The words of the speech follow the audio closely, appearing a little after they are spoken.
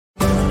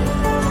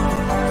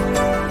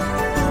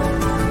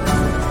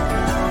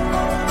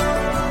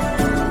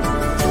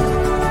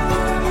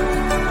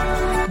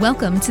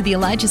Welcome to the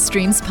Elijah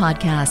Streams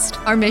podcast.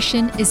 Our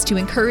mission is to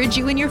encourage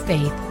you in your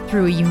faith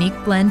through a unique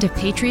blend of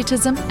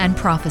patriotism and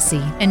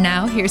prophecy. And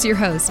now, here's your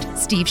host,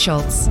 Steve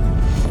Schultz.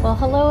 Well,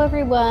 hello,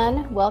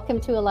 everyone. Welcome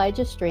to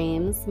Elijah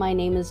Streams. My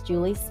name is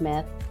Julie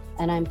Smith,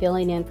 and I'm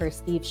filling in for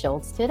Steve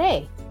Schultz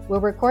today. We're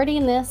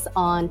recording this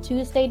on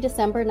Tuesday,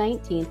 December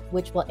 19th,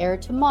 which will air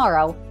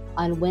tomorrow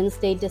on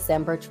Wednesday,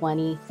 December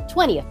 20th,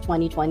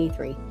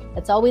 2023.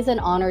 It's always an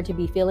honor to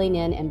be filling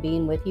in and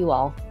being with you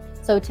all.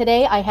 So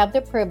today I have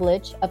the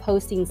privilege of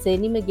hosting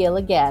Cindy Mcgill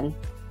again,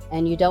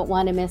 and you don't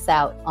want to miss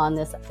out on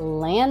this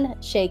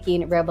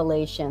land-shaking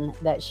revelation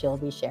that she'll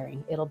be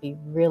sharing. It'll be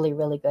really,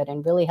 really good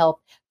and really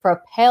help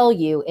propel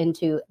you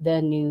into the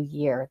new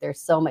year.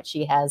 There's so much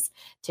she has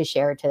to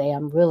share today.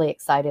 I'm really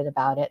excited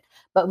about it.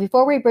 But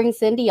before we bring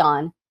Cindy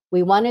on,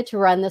 we wanted to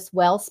run this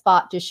well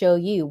spot to show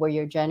you where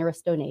your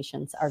generous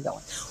donations are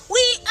going.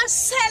 We are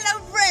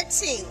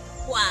celebrating.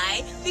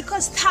 Why?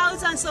 Because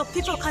thousands of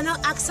people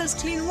cannot access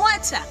clean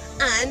water,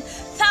 and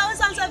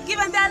thousands have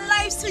given their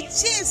lives to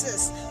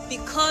Jesus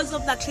because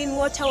of the clean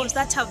water wells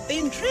that have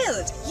been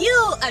drilled.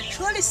 You are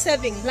truly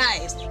saving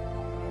lives.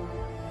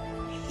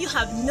 You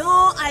have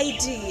no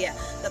idea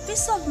the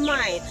peace of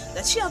mind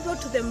that you have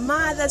brought to the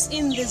mothers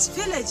in these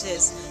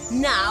villages.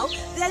 Now,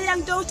 their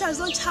young daughters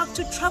don't have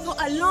to travel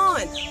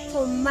alone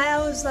for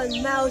miles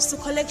and miles to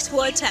collect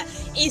water.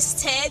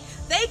 Instead,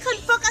 they can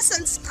focus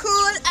on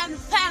school and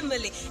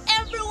family.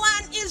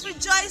 Everyone is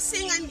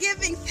rejoicing and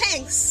giving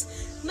thanks.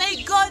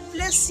 May God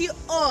bless you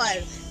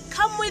all.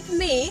 Come with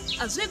me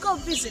as we go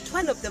visit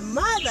one of the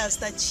mothers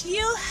that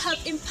you have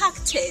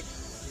impacted.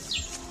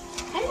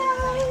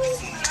 Hello.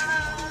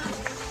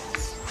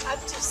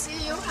 Happy to see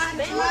you,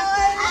 honey.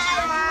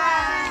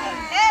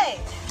 Hey,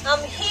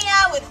 I'm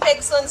here with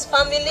Pegson's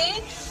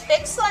family.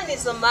 Pegson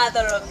is a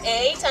mother of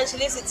 8 and she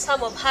lives with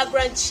some of her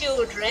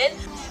grandchildren.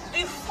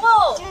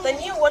 Before the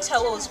new water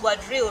wells were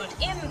drilled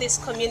in this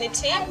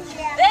community,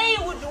 they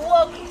would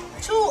walk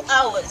 2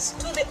 hours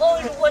to the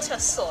old water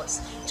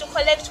source to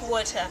collect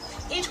water.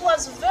 It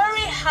was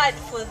very hard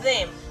for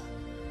them.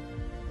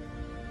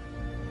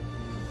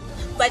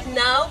 But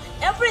now,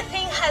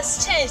 everything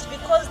has changed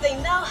because they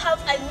now have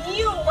a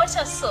new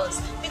water source.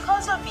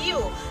 Because of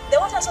you, the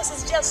water source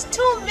is just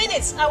 2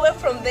 minutes away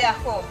from their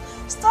home.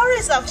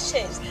 Stories have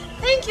changed.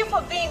 Thank you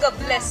for being a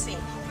blessing.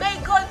 May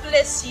God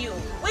bless you.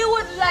 We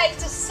would like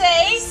to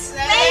say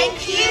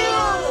thank you.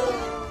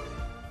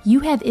 You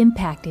have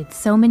impacted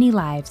so many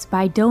lives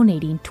by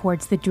donating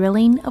towards the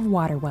drilling of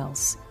water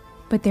wells.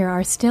 But there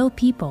are still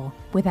people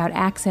without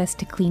access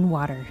to clean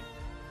water.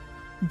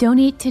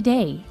 Donate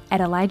today at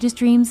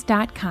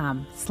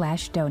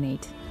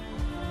ElijahStreams.com/donate.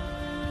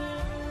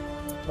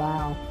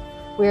 Wow.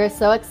 We're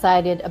so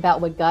excited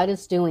about what God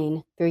is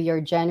doing through your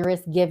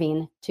generous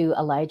giving to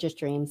Elijah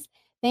Streams.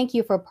 Thank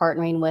you for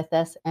partnering with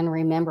us and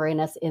remembering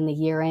us in the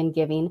year-end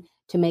giving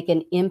to make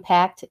an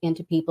impact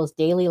into people's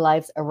daily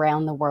lives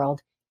around the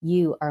world.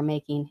 You are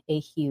making a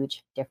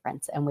huge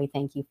difference, and we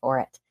thank you for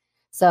it.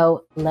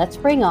 So let's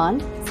bring on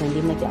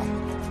Cindy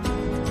Mcgill.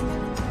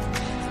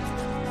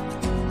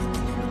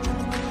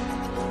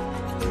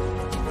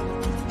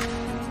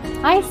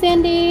 Hi,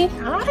 Cindy.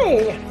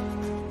 Hi.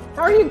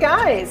 How are you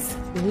guys?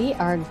 We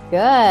are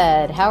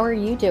good. How are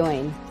you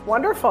doing?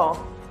 Wonderful.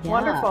 Yeah.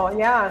 Wonderful.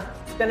 Yeah.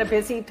 It's been a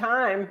busy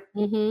time.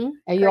 Mm-hmm.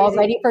 Are you all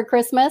ready for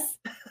Christmas?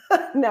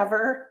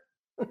 Never.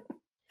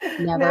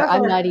 Never.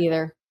 I'm not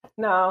either.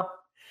 No.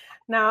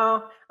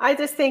 I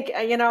just think,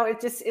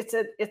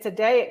 it's a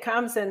day it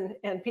comes and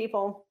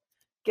people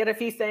get a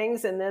few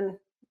things and then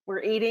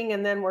we're eating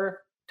and then we're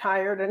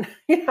tired and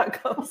it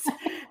goes.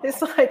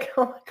 It's like,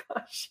 oh my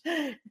gosh.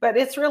 But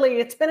it's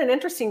been an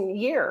interesting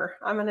year,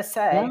 I'm going to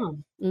say. Yeah.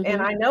 Mm-hmm.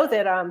 And I know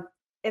that,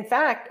 in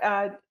fact,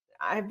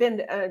 I've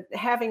been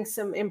having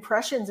some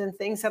impressions and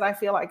things that I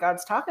feel like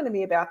God's talking to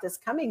me about this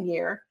coming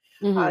year,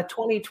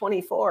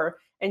 2024.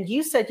 And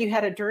you said you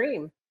had a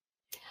dream.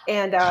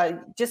 And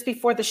just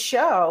before the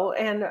show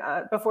and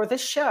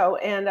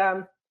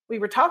we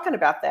were talking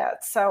about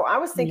that. So I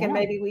was thinking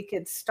maybe we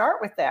could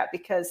start with that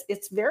because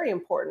it's very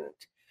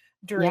important.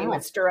 Dream.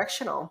 It's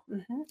directional.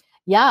 Mm-hmm.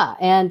 Yeah.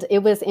 And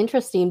it was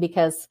interesting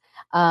because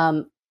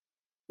the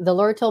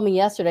Lord told me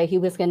yesterday he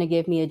was going to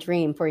give me a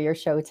dream for your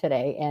show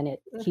today. And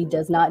he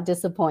does not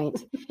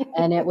disappoint.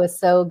 And it was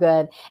so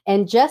good.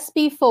 And just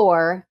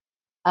before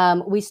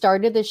we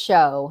started the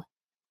show,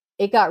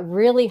 it got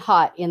really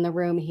hot in the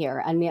room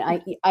here. I mean,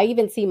 I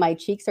even see my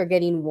cheeks are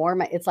getting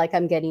warm. It's like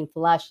I'm getting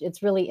flushed.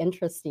 It's really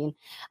interesting.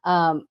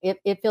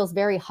 It feels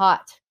very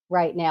hot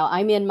right now.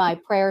 I'm in my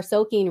prayer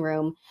soaking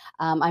room.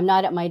 I'm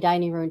not at my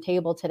dining room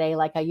table today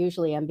like I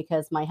usually am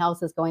because my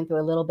house is going through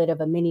a little bit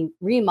of a mini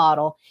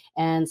remodel.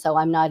 And so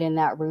I'm not in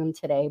that room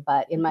today,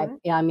 but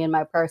I'm in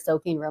my prayer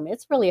soaking room.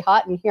 It's really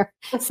hot in here.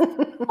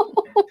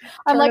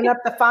 I'm like up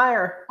the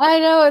fire. I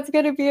know it's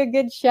going to be a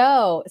good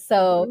show.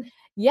 So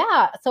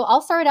so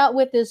I'll start out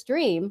with this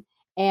dream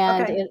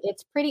and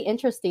it's pretty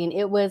interesting.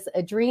 It was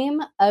a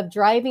dream of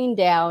driving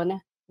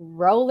down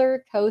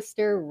roller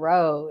coaster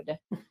road.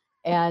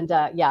 And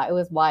it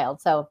was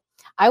wild. So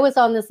I was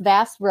on this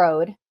vast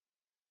road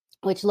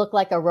which looked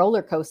like a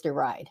roller coaster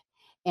ride.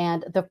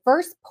 And the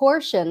first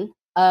portion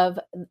of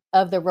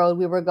the road,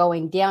 we were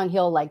going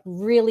downhill, like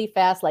really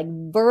fast, like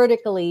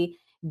vertically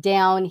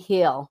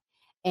downhill.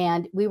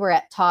 And we were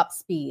at top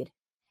speed.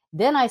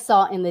 Then I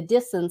saw in the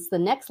distance, the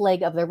next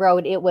leg of the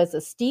road, it was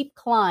a steep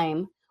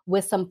climb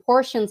with some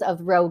portions of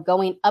the road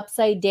going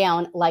upside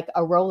down like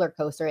a roller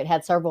coaster. It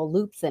had several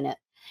loops in it.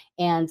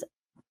 And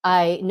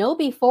I know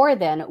before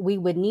then we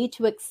would need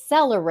to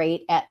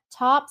accelerate at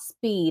top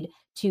speed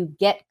to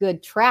get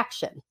good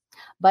traction.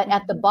 But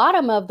at the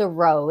bottom of the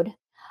road,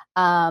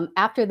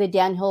 after the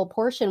downhill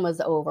portion was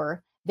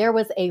over, there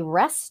was a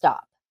rest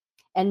stop.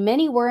 And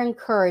many were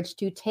encouraged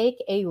to take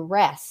a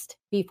rest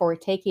before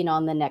taking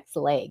on the next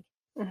leg.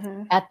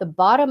 Mm-hmm. At the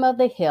bottom of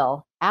the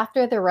hill,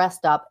 after the rest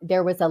stop,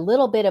 there was a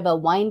little bit of a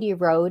windy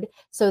road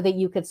so that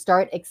you could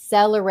start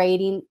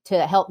accelerating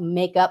to help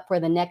make up for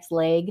the next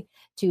leg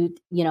to,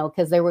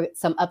 because there were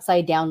some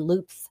upside down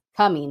loops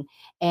coming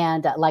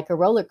and like a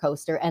roller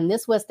coaster. And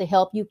this was to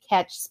help you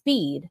catch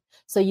speed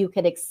so you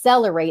could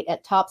accelerate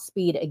at top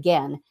speed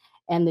again.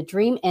 And the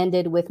dream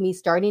ended with me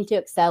starting to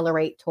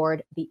accelerate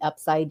toward the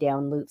upside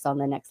down loops on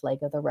the next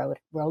leg of the road.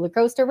 Roller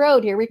coaster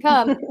road, here we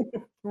come.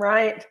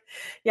 Right.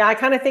 Yeah, I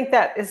kind of think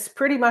that is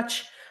pretty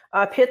much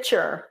a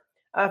picture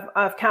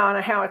of kind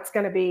of how it's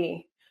going to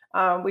be.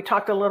 We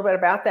talked a little bit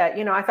about that.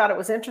 I thought it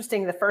was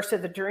interesting. The first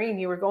of the dream,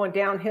 you were going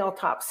downhill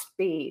top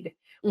speed,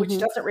 which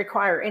doesn't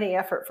require any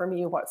effort from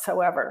you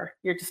whatsoever.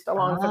 You're just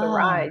along for the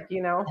ride,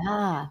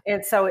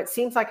 And so it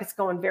seems like it's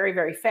going very,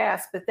 very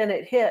fast, but then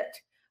it hit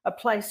a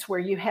place where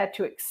you had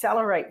to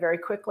accelerate very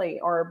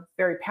quickly or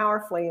very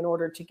powerfully in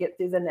order to get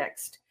through the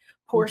next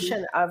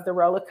portion of the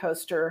roller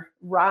coaster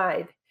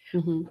ride.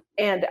 Mm-hmm.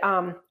 And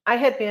I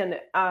had been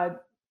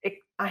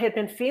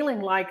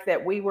feeling like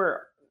that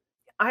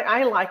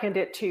I likened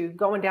it to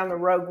going down the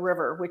Rogue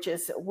River, which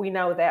is, we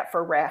know that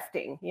for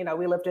rafting.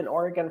 We lived in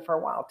Oregon for a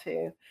while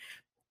too.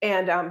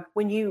 And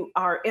when you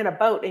are in a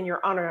boat and you're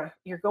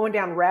going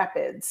down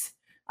rapids,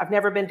 I've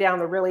never been down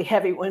the really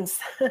heavy ones.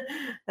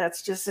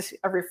 That's just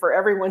for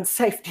everyone's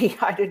safety.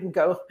 I didn't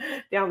go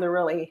down the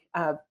really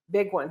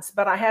big ones,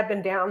 but I have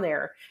been down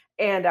there.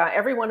 And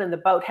everyone in the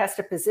boat has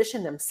to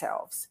position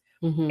themselves.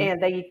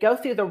 And they go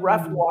through the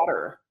rough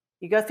water.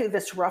 You go through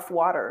this rough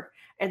water,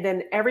 and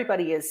then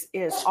everybody is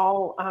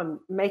all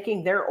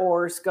making their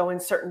oars go in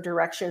certain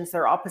directions.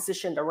 They're all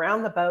positioned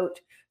around the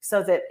boat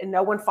so that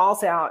no one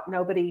falls out.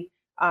 Nobody,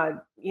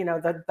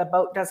 the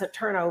boat doesn't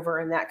turn over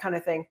and that kind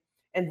of thing.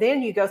 And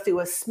then you go through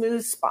a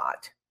smooth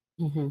spot.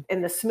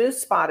 And the smooth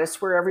spot is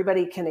where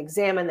everybody can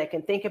examine. They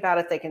can think about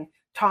it. They can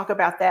talk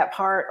about that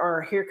part,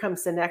 or here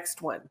comes the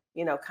next one,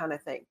 kind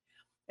of thing.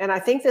 And I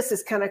think this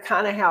is kind of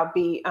how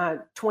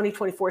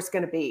 2024 is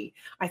going to be.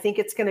 I think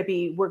it's going to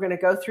be, we're going to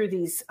go through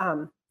these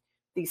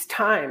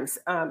times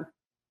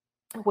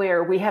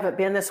where we haven't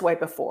been this way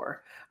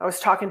before. I was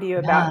talking to you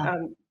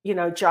about,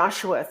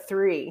 Joshua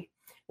 3,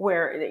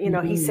 where,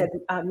 he said,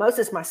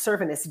 Moses, my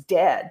servant, is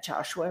dead,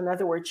 Joshua. In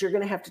other words, you're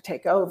going to have to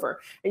take over,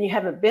 and you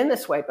haven't been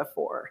this way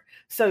before.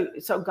 So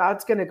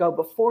God's going to go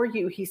before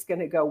you. He's going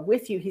to go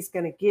with you. He's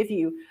going to give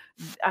you,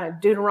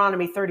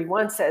 Deuteronomy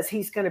 31 says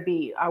he's going to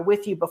be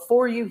with you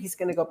before you. He's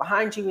going to go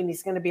behind you, and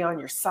he's going to be on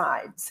your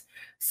sides.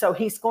 So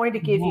he's going to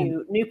give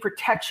you new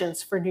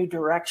protections for new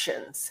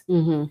directions.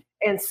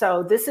 And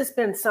so this has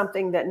been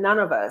something that none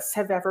of us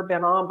have ever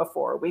been on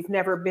before. We've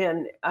never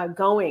been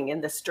going in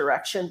this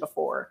direction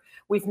before.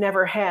 We've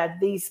never had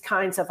these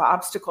kinds of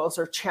obstacles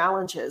or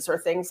challenges or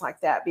things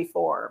like that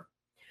before.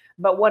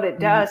 But what it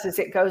does is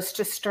it goes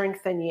to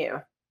strengthen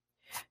you,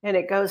 and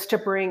it goes to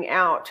bring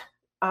out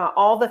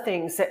all the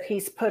things that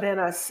he's put in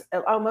us,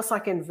 almost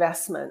like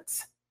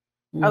investments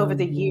over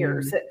the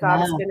years that God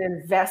has been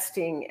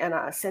investing in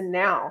us. And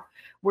now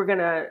we're going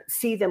to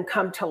see them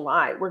come to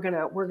light. We're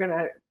going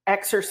to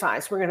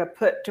exercise. We're going to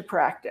put to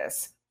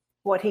practice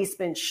what he's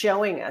been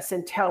showing us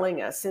and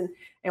telling us. And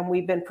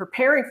we've been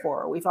preparing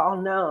for it. We've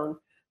all known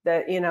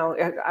that,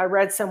 I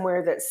read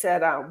somewhere that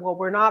said, well,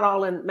 we're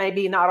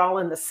maybe not all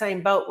in the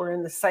same boat. We're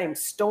in the same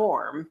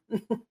storm,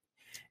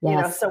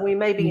 so we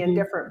may be in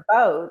different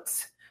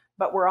boats,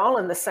 but we're all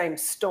in the same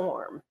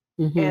storm.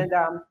 And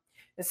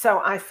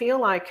so I feel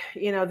like,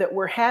 that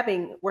we're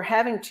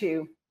having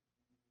to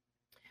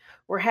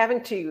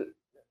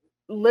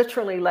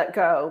literally let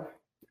go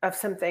of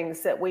some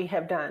things that we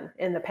have done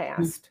in the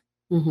past.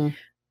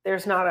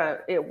 There's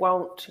they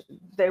won't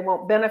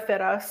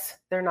benefit us.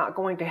 They're not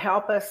going to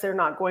help us. They're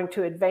not going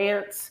to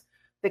advance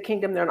the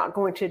kingdom. They're not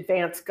going to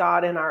advance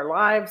God in our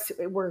lives.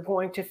 We're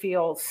going to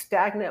feel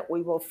stagnant.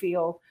 We will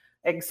feel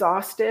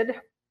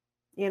exhausted,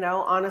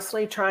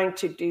 honestly, trying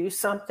to do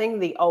something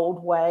the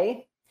old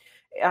way.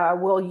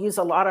 We'll use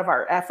a lot of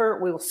our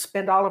effort. We will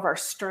spend all of our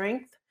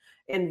strength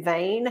in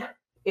vain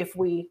if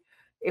we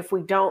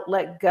don't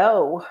let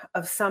go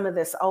of some of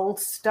this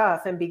old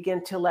stuff and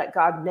begin to let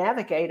God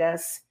navigate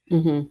us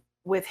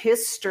with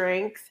his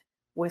strength,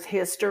 with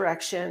his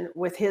direction,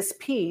 with his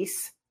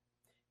peace,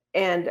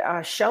 and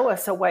show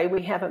us a way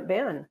we haven't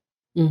been.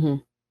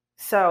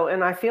 So,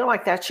 and I feel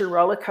like that's your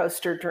roller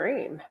coaster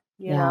dream,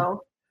 you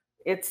know,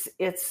 it's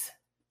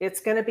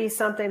going to be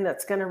something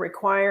that's going to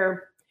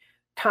require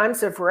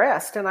times of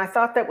rest. And I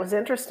thought that was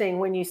interesting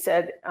when you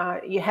said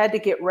you had to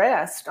get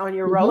rest on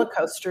your roller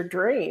coaster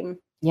dream.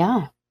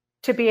 Yeah.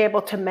 To be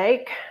able to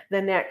make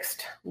the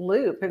next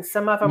loop. And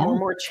some of them were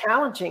more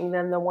challenging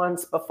than the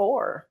ones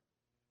before.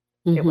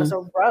 It was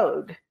a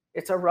road.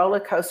 It's a roller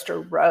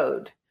coaster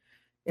road.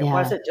 It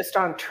wasn't just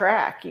on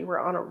track. You were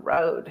on a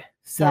road.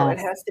 So it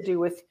has to do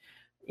with,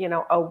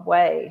 a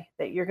way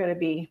that you're going to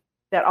be,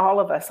 that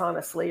all of us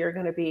honestly are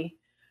going to be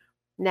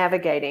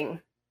navigating.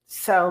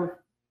 So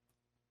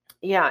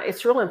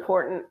it's real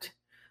important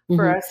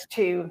for us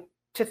to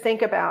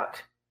think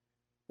about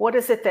what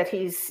is it that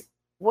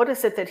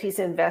he's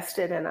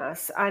invested in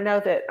us. I know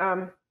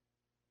that,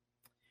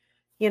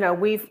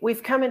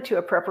 we've come into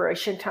a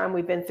preparation time.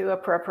 We've been through a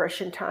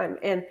preparation time,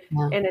 and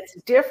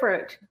it's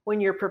different when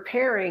you're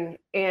preparing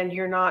and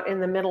you're not in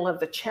the middle of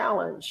the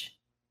challenge,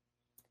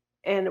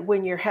 and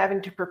when you're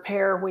having to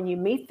prepare when you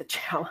meet the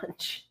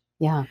challenge.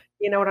 Yeah.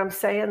 You know what I'm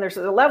saying? There's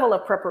a level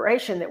of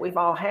preparation that we've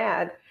all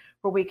had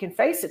where we can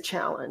face a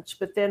challenge,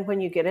 but then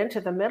when you get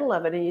into the middle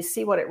of it and you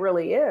see what it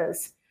really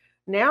is,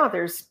 now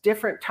there's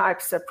different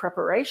types of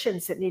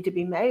preparations that need to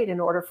be made in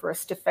order for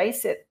us to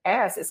face it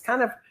as it's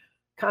kind of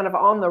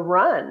on the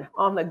run,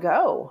 on the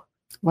go.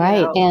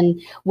 Right.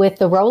 And with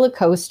the roller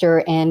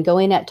coaster and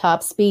going at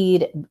top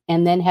speed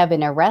and then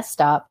having a rest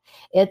stop,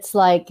 it's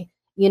like,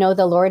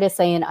 the Lord is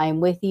saying, I'm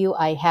with you.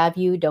 I have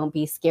you. Don't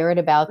be scared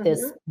about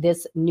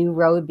this new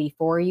road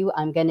before you.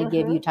 I'm going to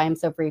give you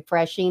times of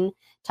refreshing,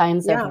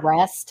 times of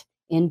rest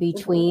in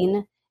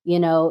between,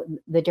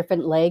 the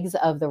different legs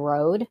of the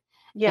road.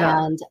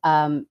 Yeah.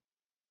 And,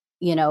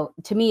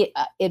 to me,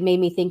 it made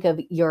me think of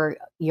your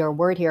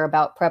word here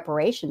about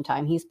preparation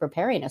time. He's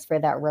preparing us for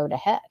that road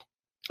ahead.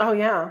 Oh,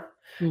 yeah.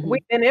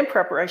 We've been in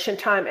preparation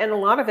time, and a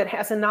lot of it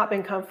has not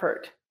been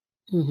comfort.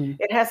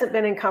 It hasn't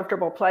been in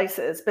comfortable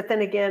places. But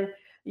then again,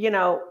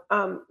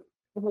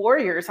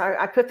 warriors,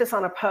 I put this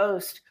on a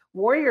post.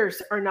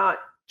 Warriors are not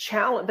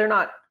they're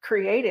not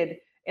created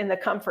in the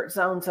comfort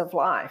zones of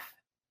life.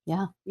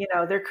 Yeah.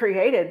 They're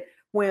created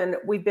when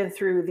we've been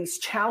through these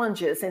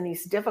challenges and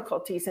these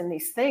difficulties and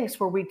these things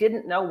where we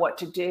didn't know what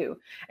to do,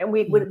 and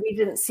we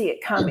didn't see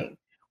it coming,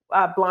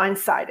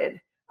 blindsided.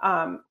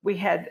 We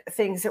had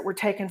things that were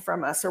taken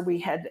from us, or we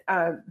had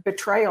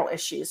betrayal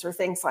issues or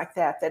things like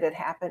that had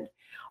happened,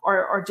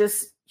 or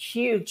just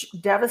huge,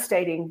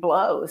 devastating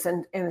blows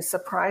and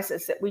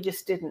surprises that we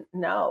just didn't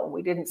know,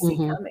 we didn't see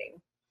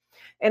coming.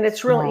 And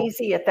it's real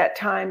easy at that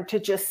time to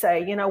just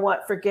say, you know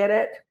what, forget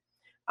it.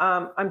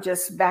 I'm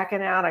just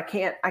backing out. I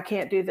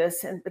can't do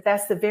this. But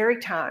that's the very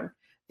time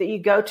that you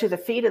go to the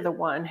feet of the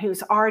one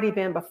who's already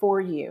been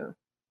before you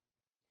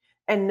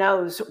and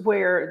knows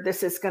where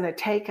this is going to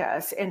take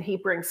us. And he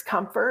brings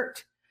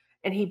comfort,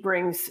 and he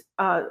brings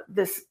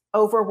this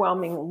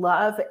overwhelming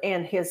love,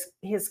 and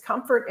his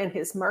comfort and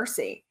his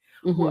mercy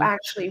will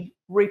actually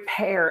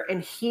repair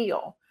and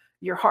heal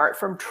your heart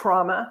from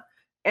trauma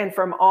and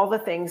from all the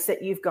things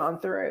that you've gone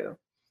through.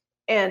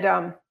 And,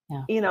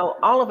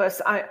 all of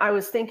us, I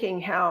was thinking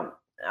how,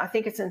 I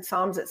think it's in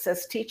Psalms, it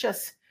says, teach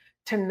us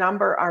to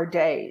number our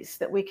days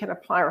that we can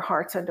apply our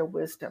hearts unto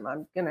wisdom.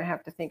 I'm going to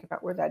have to think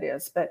about where that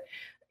is. But,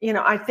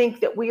 I think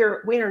that we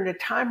are in a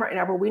time right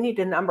now where we need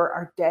to number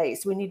our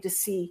days. We need to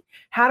see,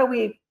 how do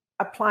we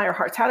apply our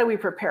hearts? How do we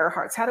prepare our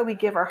hearts? How do we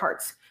give our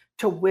hearts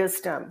to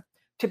wisdom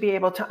to be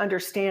able to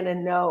understand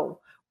and know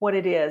what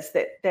it is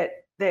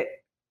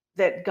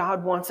that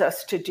God wants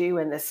us to do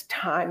in this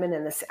time and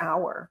in this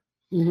hour?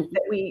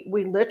 That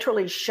we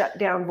literally shut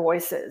down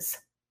voices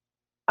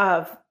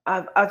of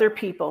other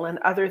people and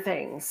other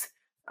things.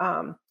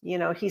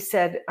 He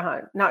said,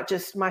 not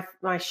just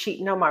my sheep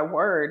know my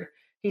word.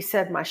 He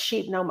said, my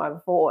sheep know my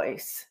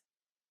voice.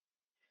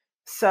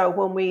 So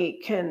when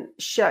we can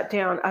shut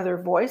down other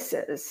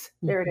voices,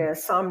 there it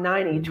is, Psalm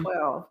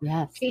 90:12.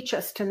 Yes. Teach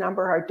us to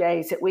number our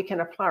days that we can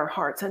apply our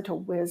hearts unto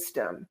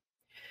wisdom.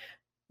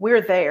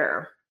 We're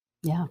there.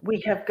 Yeah. We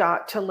have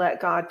got to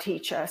let God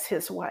teach us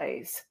his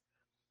ways.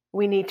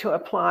 We need to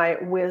apply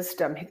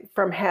wisdom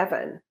from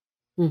heaven,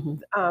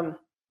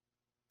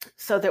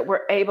 so that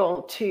we're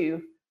able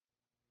to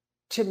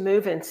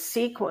move in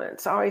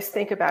sequence. I always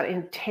think about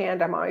in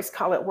tandem. I always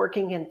call it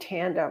working in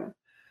tandem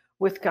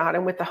with God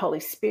and with the Holy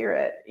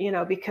Spirit,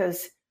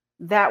 because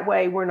that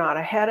way we're not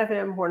ahead of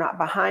him. We're not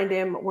behind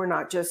him. We're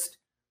not just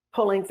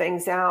pulling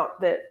things out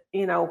that,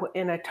 in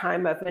a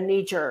time of a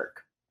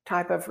knee-jerk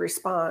type of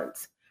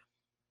response.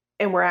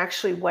 And we're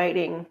actually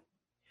waiting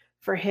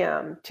for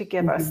him to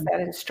give us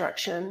that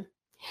instruction.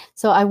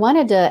 So I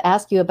wanted to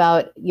ask you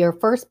about your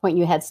first point.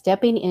 You had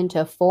stepping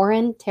into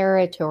foreign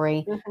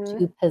territory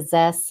to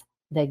possess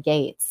the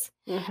gates.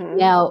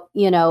 Now,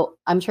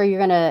 I'm sure you're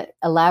going to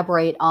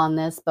elaborate on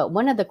this, but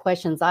one of the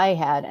questions I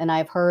had, and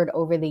I've heard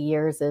over the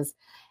years, is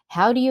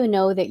how do you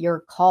know that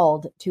you're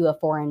called to a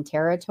foreign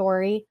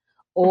territory,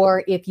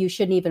 or if you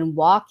shouldn't even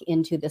walk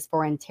into this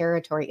foreign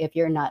territory if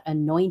you're not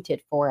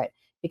anointed for it?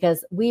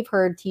 Because we've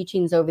heard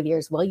teachings over the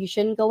years, well, you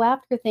shouldn't go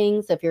after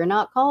things if you're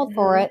not called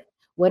for it.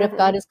 What if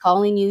God is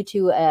calling you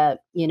to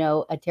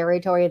a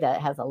territory that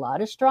has a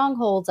lot of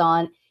strongholds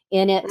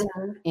in it?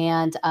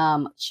 And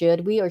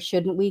should we or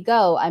shouldn't we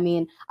go? I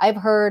mean, I've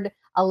heard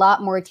a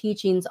lot more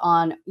teachings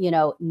on,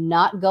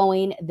 not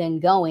going than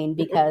going,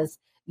 because,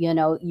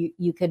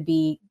 you could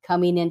be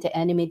coming into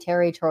enemy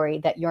territory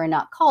that you're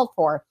not called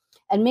for.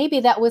 And maybe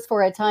that was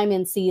for a time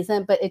and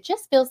season, but it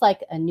just feels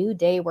like a new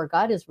day where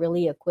God is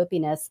really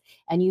equipping us.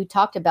 And you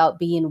talked about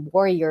being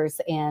warriors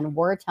and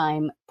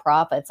wartime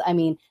prophets. I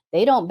mean,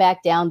 they don't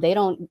back down. They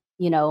don't,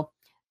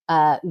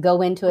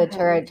 go into a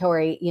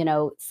territory,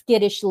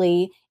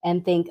 skittishly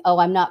and think, oh,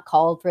 I'm not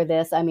called for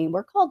this. I mean,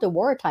 we're called to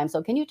wartime.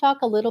 So can you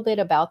talk a little bit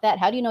about that?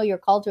 How do you know you're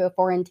called to a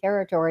foreign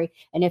territory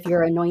and if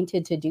you're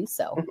anointed to do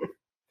so?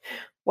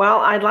 Well,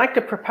 I'd like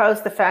to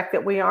propose the fact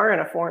that we are in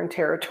a foreign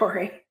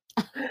territory.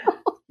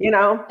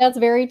 That's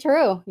very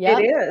true. Yeah,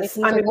 it is.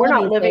 I mean, we're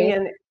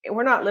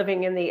not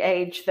living in the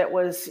age that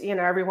was,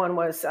 everyone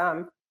was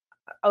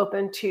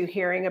open to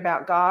hearing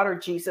about God or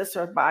Jesus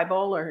or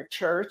Bible or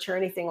church or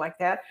anything like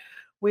that.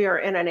 We are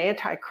in an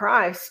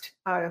antichrist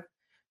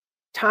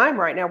time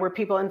right now where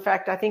people, in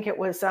fact, I think it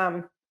was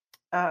the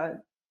guy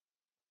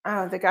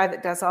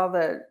that does all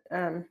the,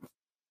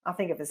 I'll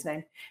think of his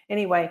name.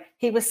 Anyway,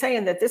 he was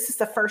saying that this is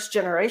the first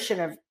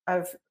generation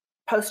of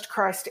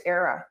post-Christ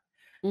era.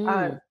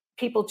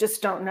 People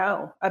just don't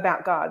know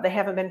about God. They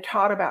haven't been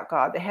taught about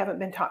God. They haven't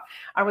been taught.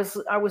 I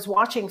was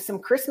watching some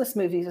Christmas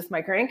movies with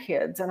my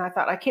grandkids, and I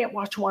thought, I can't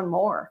watch one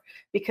more,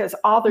 because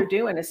all they're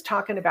doing is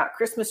talking about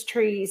Christmas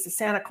trees, the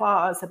Santa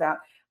Claus, about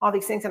all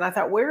these things. And I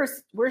thought,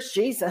 where's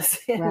Jesus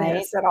in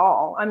this at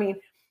all? I mean,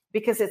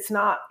 because it's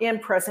not in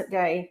present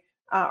day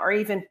or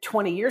even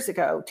 20 years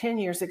ago, 10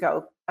 years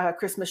ago,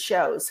 Christmas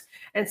shows.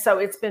 And so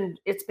it's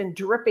been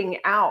dripping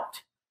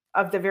out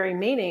of the very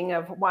meaning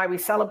of why we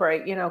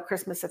celebrate,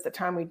 Christmas at the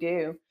time we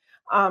do.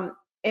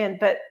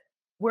 But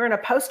we're in a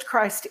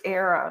post-Christ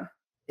era.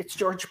 It's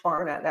George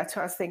Barna. That's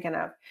what I was thinking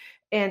of.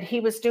 And he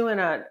was doing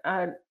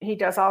he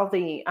does all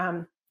the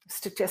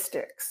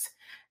statistics.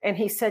 And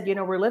he said,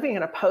 we're living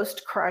in a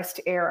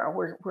post-Christ era.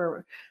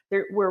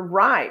 We're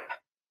ripe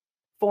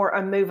for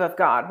a move of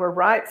God. We're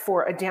ripe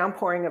for a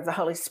downpouring of the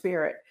Holy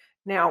Spirit.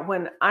 Now,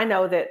 when I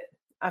know that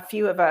a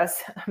few of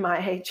us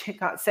my age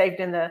got saved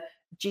in the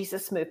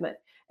Jesus movement,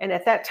 and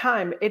at that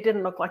time, it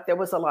didn't look like there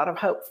was a lot of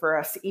hope for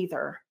us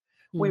either.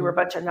 We were a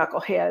bunch of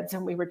knuckleheads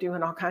and we were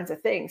doing all kinds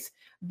of things.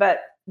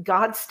 But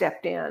God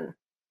stepped in.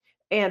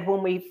 And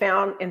when we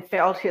found and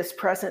felt his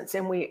presence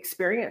and we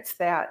experienced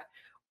that,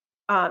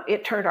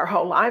 it turned our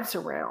whole lives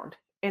around,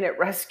 and it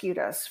rescued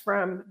us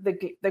from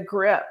the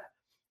grip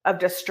of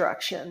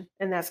destruction.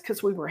 And that's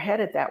because we were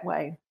headed that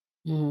way.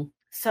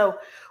 So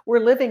we're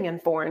living in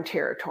foreign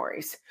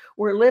territories.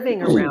 We're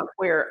living around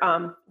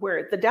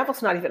where the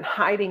devil's not even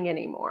hiding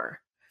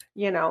anymore.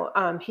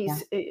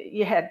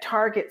 You had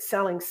Target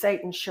selling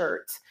Satan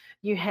shirts.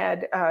 You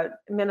had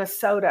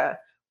Minnesota,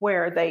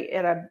 where they,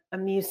 at a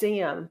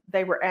museum,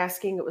 they were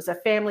asking, it was a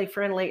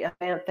family-friendly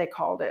event, they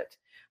called it.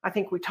 I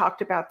think we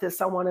talked about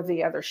this on one of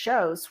the other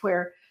shows,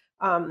 where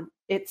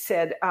it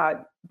said,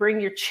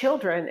 bring your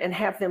children and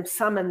have them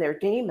summon their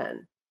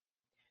demon.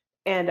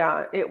 And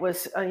it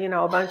was,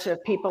 a bunch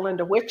of people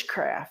into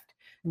witchcraft.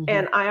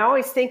 And I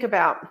always think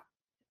about,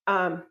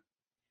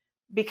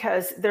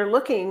 because they're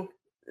looking,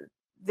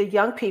 the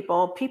young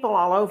people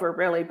all over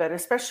really, but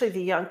especially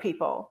the young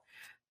people,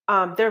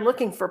 they're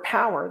looking for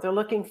power. They're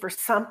looking for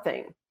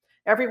something.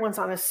 Everyone's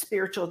on a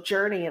spiritual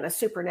journey and a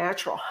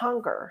supernatural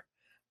hunger,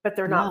 but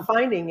they're not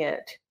finding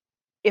it.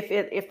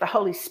 If the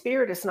Holy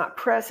Spirit is not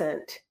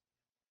present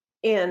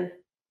in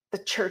the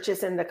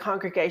churches and the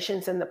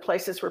congregations and the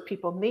places where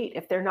people meet,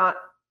 if they're not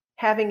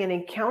having an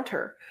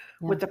encounter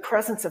with the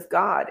presence of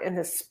God and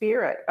the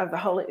Spirit of the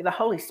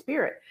Holy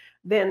Spirit,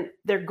 then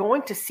they're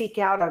going to seek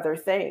out other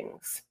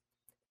things.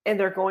 And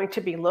they're going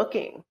to be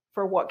looking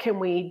for, what can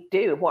we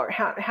do?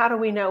 How do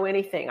we know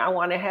anything? I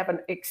want to have an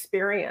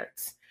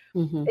experience.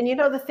 And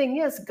the thing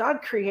is,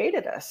 God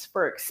created us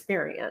for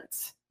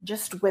experience,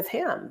 just with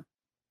him.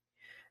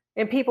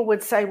 And people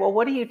would say, well,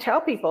 what do you tell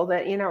people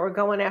that, we're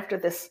going after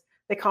this?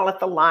 They call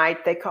it the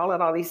light. They call it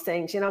all these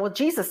things, well,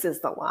 Jesus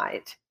is the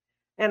light.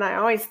 And I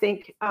always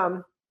think,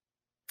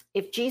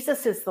 if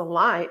Jesus is the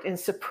light and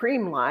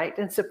supreme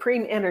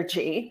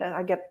energy,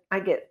 I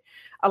get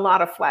a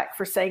lot of flack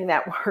for saying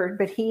that word,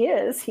 but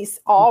he's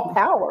all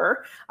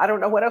power. I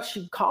don't know what else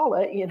you'd call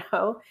it,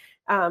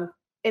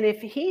 and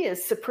if he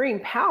is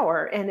supreme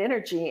power and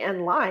energy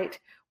and light,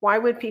 why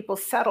would people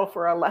settle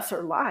for a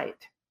lesser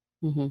light?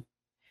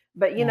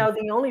 But,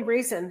 the only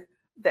reason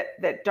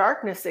that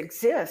darkness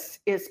exists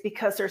is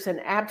because there's an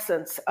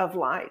absence of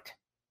light.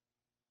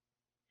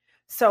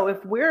 So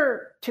if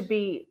we're to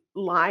be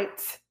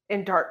lights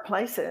in dark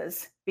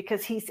places,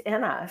 because he's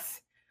in us,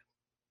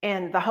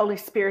 and the Holy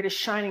Spirit is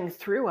shining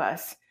through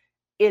us,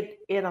 it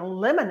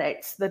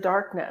eliminates the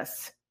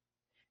darkness.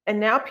 And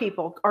now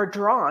people are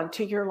drawn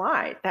to your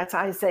light. That's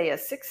Isaiah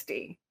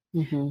 60.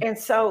 And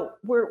so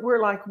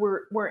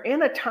we're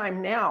in a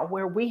time now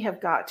where we have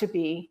got to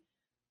be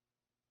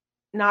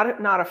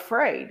not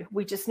afraid.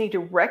 We just need to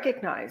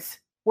recognize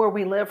where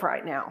we live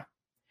right now.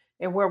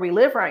 And where we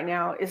live right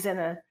now is in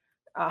a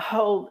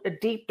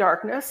deep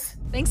darkness.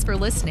 Thanks for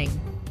listening.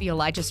 The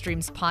Elijah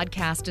Streams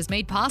podcast is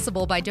made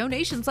possible by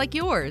donations like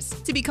yours.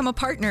 To become a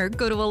partner,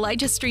 go to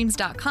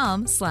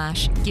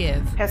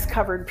ElijahStreams.com/give. Has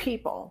covered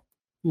people.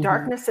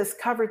 Darkness has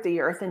covered the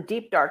earth, and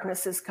deep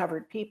darkness has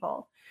covered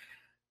people.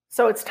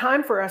 So it's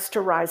time for us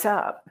to rise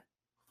up.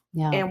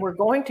 Yeah. And we're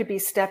going to be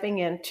stepping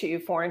into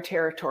foreign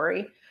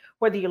territory,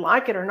 whether you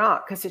like it or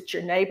not, because it's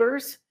your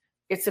neighbors,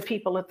 it's the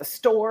people at the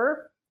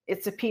store,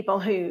 it's the people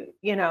who,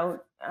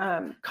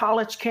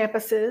 college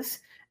campuses,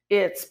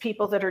 it's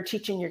people that are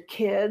teaching your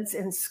kids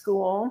in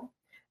school,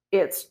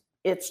 it's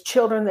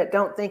children that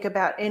don't think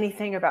about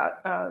anything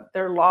about,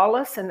 they're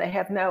lawless and they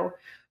have no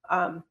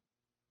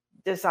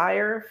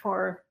desire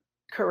for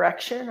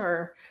correction,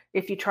 or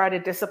if you try to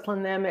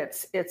discipline them,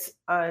 there's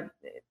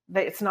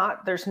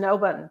no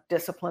one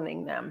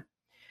disciplining them.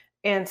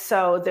 And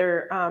so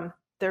they're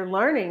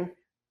learning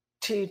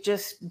to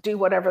just do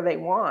whatever they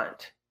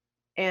want.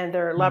 And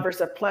they're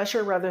lovers of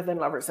pleasure rather than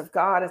lovers of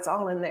God. It's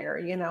all in there,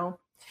 Yeah.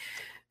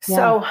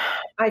 So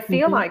I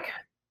feel like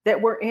that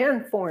we're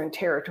in foreign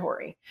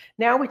territory.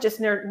 Now we just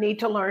need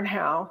to learn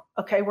how.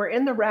 Okay, we're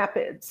in the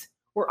rapids.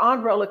 We're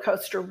on roller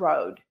coaster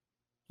road.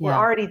 We're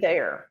already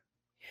there.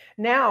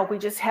 Now we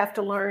just have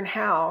to learn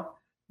how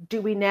do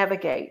we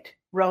navigate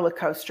roller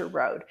coaster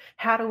road?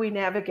 How do we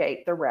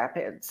navigate the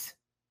rapids?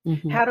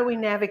 How do we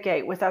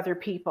navigate with other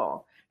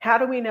people? How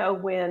do we know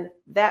when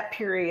that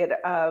period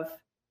of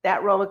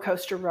that roller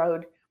coaster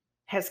road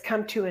has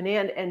come to an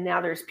end, and now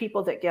there's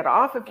people that get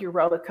off of your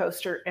roller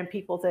coaster and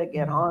people that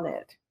get on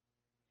it?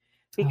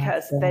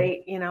 Because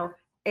they,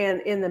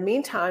 and in the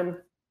meantime,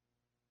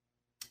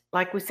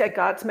 like we said,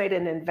 God's made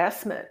an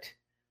investment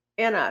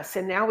in us,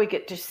 and now we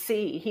get to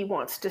see, he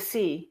wants to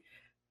see,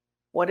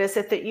 what is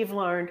it that you've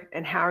learned,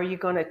 and how are you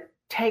going to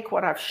take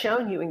what I've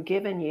shown you and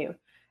given you,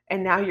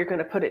 and now you're going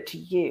to put it to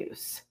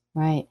use.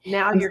 Right.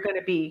 Now you're going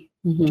to be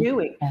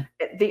doing. Yeah.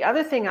 The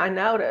other thing I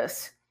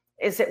notice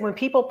is that when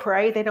people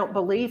pray, they don't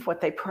believe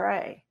what they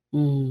pray.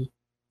 And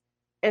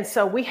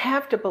so we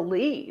have to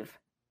believe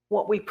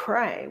what we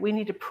pray. We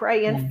need to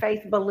pray in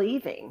faith,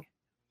 believing.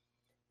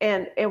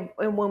 And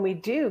when we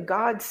do,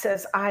 God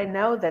says, I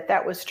know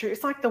that was true.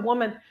 It's like the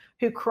woman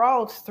who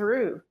crawled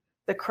through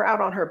the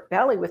crowd on her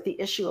belly with the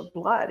issue of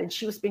blood, and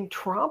she was being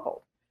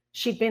trampled.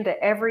 She'd been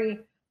to every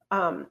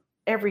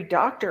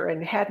doctor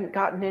and hadn't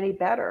gotten any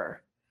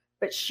better.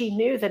 But she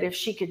knew that if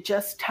she could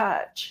just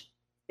touch,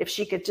 if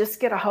she could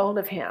just get a hold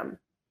of him,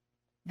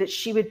 that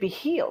she would be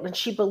healed. And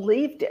she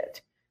believed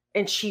it.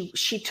 And she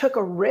took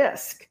a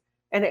risk,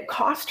 and it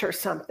cost her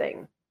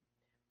something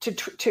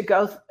to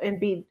go and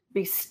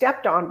be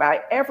stepped on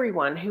by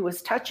everyone who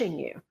was touching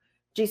you.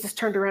 Jesus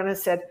turned around and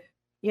said,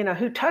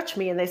 who touched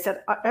me? And they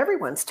said,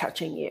 everyone's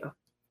touching you.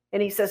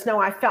 And he says, no,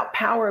 I felt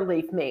power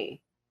leave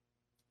me.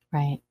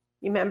 Right.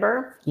 You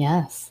remember?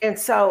 Yes. And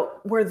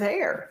so we're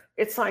there.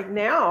 It's like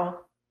now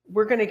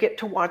we're going to get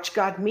to watch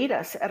God meet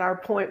us at our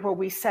point where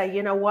we say,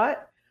 you know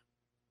what?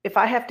 If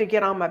I have to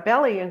get on my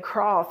belly and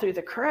crawl through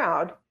the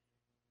crowd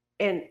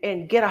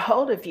and get a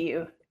hold of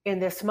you in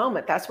this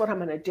moment, that's what I'm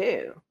going to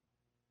do.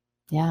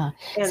 Yeah.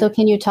 And so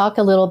can you talk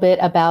a little bit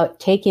about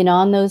taking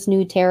on those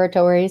new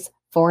territories,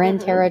 foreign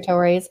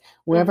territories,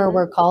 wherever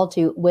we're called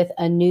to, with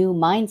a new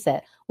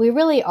mindset? We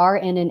really are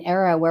in an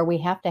era where we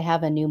have to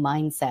have a new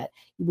mindset.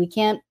 We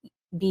can't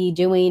be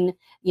doing,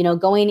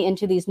 going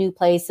into these new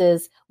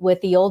places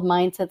with the old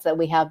mindsets that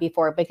we have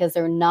before, because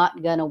they're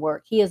not going to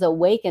work. He has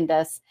awakened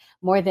us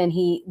more than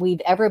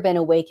we've ever been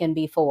awakened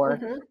before.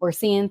 We're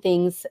seeing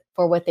things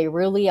for what they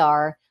really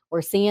are.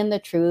 We're seeing the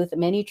truth.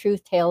 Many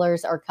truth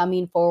tellers are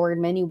coming forward.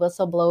 Many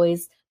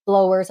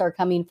whistleblowers are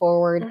coming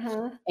forward,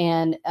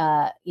 and,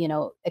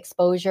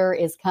 exposure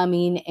is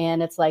coming.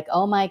 And it's like,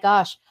 oh my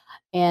gosh.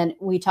 And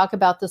we talk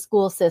about the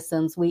school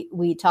systems.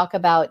 We talk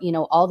about,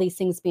 all these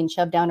things being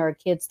shoved down our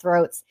kids'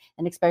 throats,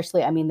 and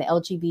especially, the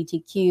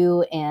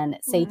LGBTQ and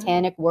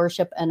satanic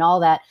worship and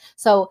all that.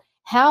 So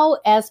how,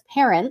 as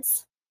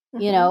parents,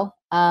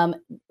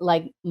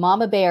 like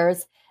mama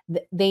bears,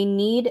 they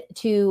need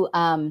to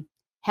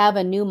have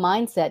a new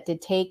mindset to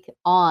take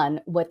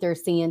on what they're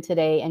seeing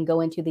today and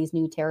go into these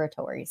new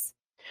territories.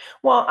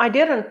 Well, I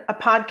did a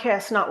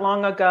podcast not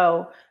long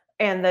ago,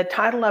 and the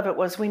title of it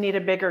was, We Need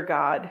a Bigger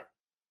God.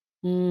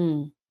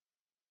 We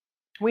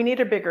need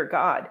a bigger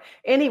God.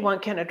 Anyone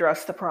can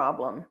address the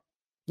problem.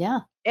 Yeah.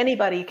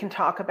 Anybody can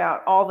talk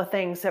about all the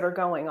things that are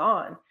going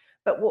on.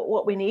 But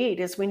what we need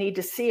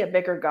to see a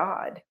bigger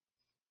God.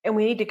 And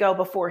we need to go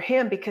before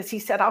him, because he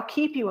said, I'll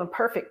keep you in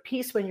perfect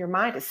peace when your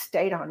mind is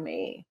stayed on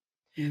me.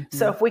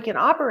 So if we can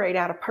operate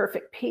out of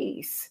perfect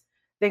peace,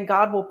 then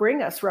God will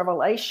bring us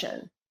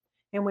revelation.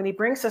 And when he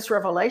brings us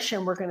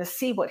revelation, we're going to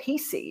see what he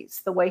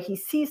sees, the way he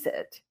sees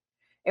it.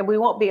 And we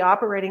won't be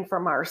operating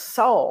from our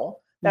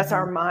soul. That's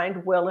our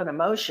mind, will, and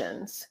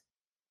emotions.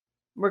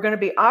 We're going to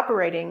be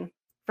operating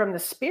from the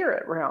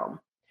spirit realm,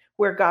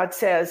 where God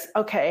says,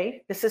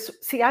 okay,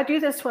 I do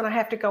this when I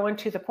have to go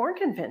into the porn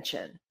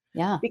convention.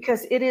 Yeah.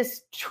 because it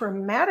is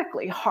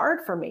traumatically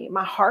hard for me.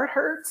 My heart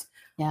hurts.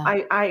 Yeah.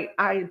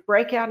 I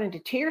break out into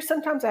tears.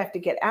 Sometimes I have to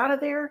get out of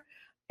there,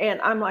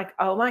 and I'm like,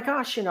 oh my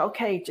gosh,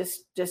 okay,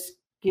 just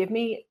give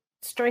me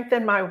strength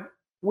in my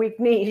weak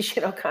knees,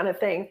 kind of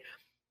thing.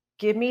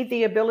 Give me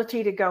the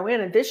ability to go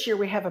in. And this year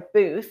we have a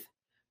booth,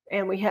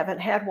 and we haven't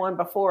had one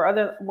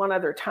before, one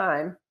other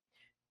time.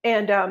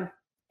 And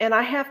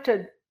I have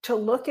to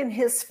look in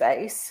his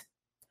face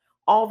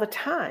all the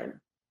time.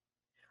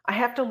 I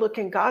have to look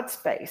in God's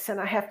face, and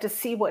I have to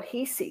see what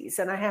he sees,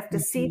 and I have to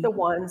see the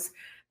ones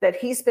that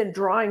he's been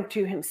drawing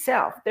to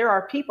himself. There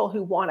are people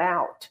who want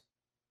out.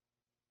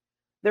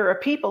 There are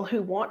people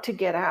who want to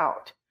get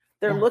out.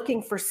 They're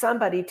looking for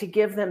somebody to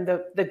give them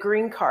the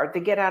green card, the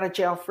get out of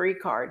jail free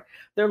card.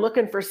 They're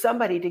looking for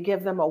somebody to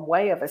give them a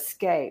way of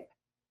escape,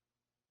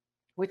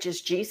 which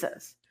is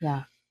Jesus.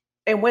 Yeah.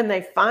 And when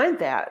they find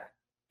that,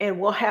 and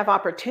we'll have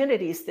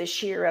opportunities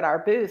this year at our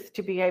booth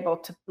to be able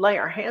to lay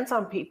our hands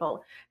on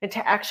people and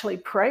to actually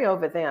pray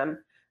over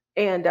them.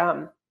 And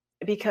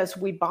because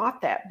we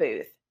bought that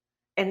booth,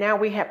 and now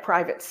we have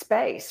private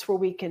space where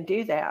we can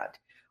do that,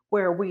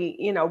 where we,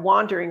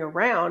 wandering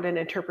around and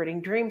interpreting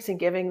dreams and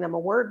giving them a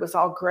word was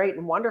all great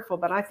and wonderful.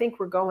 But I think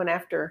we're going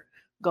after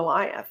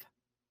Goliath.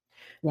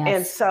 Yes.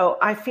 And so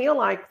I feel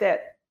like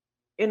that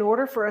in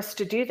order for us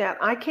to do that,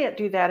 I can't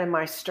do that in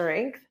my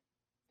strength.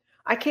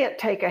 I can't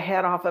take a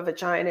head off of a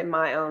giant in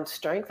my own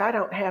strength. I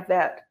don't have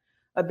that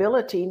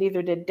ability.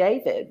 Neither did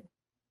David.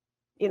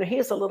 He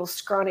is a little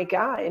scrawny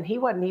guy, and he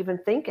wasn't even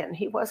thinking.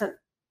 He wasn't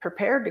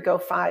prepared to go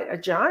fight a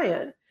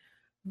giant.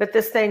 But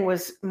this thing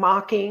was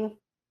mocking.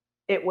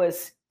 It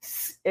was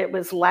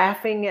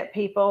laughing at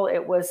people.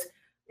 It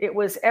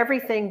was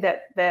everything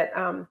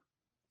that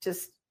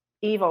just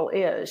evil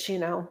is.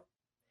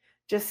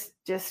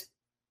 Just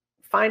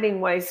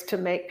finding ways to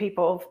make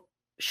people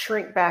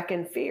shrink back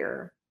in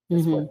fear.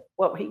 Is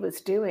what he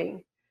was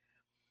doing.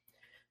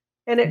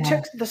 And it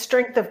took the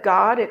strength of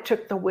God. It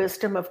took the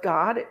wisdom of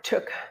God. It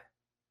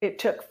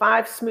took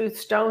 5 smooth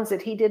stones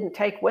that he didn't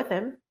take with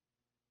him.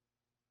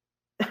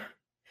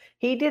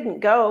 He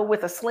didn't go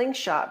with a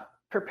slingshot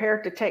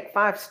prepared to take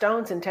 5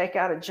 stones and take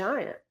out a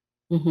giant.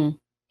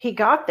 He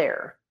got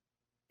there,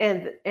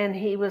 and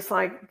he was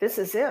like, this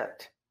is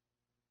it.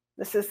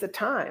 This is the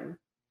time.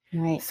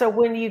 Right. So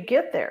when you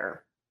get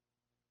there,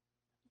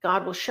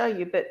 God will show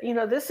you. But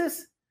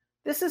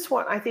this is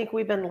what I think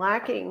we've been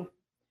lacking.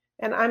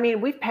 And I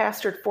mean, we've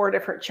pastored 4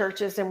 different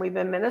churches, and we've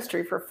been in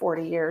ministry for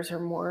 40 years or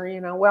more,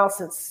 well,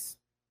 since,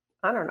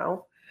 I don't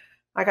know,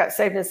 I got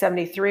saved in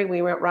 73,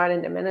 we went right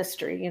into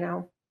ministry,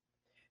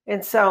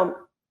 And so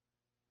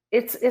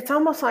it's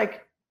almost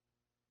like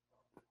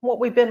what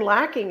we've been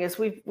lacking is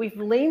we've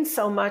leaned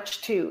so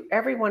much to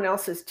everyone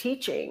else's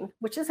teaching,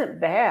 which isn't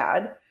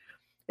bad.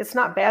 It's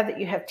not bad that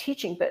you have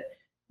teaching, but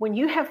when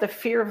you have the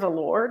fear of the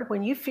Lord,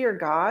 when you fear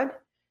God,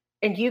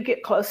 and you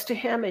get close to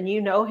him, and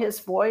his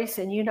voice,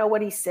 and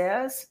what he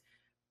says,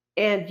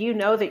 and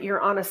that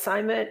you're on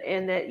assignment,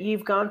 and that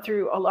you've gone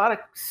through a lot of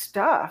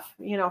stuff,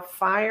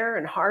 fire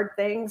and hard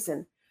things.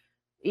 And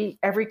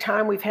every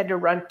time we've had to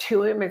run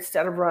to him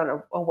instead of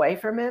run away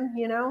from him,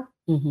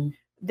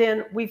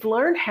 then we've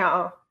learned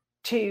how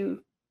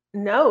to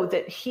know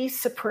that he's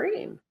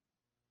supreme.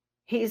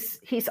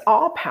 He's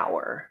all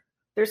power.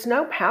 There's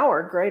no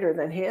power greater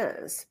than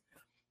his.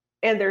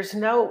 And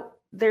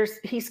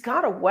he's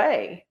got a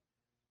way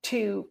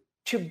to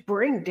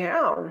bring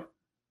down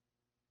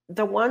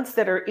the ones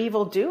that are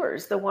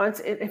evildoers, the ones,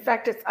 in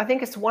fact, I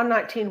think it's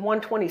 119,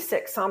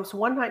 126, Psalms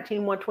 119,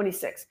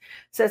 126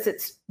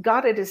 says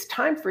God, it is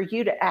time for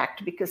you to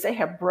act because they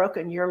have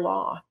broken your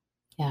law.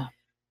 Yeah.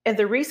 And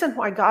the reason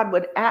why God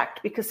would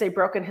act because they've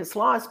broken his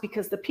law is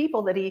because the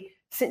people that he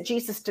sent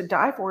Jesus to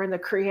die for in the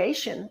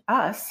creation,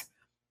 us,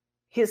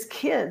 his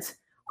kids,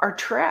 are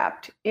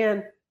trapped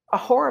in a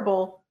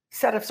horrible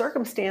set of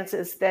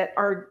circumstances that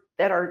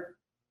are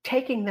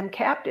taking them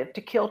captive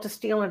to kill, to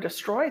steal, and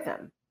destroy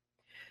them.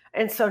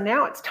 And so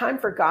now it's time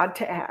for God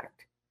to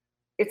act.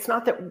 It's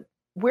not that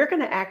we're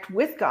going to act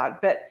with God,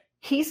 but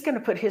he's going to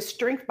put his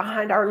strength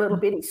behind our little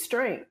bitty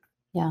strength.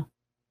 Yeah.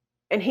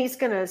 And he's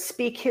going to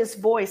speak his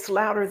voice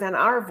louder than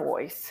our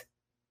voice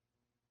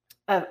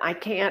of I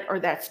can't,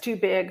 or that's too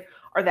big,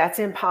 or that's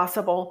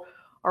impossible,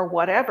 or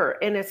whatever.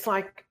 And it's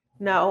like,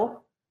 no,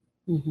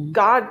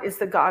 God is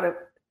the God of,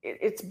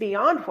 it's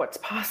beyond what's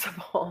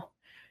possible.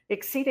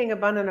 Exceeding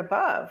abundant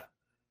above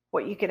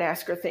what you could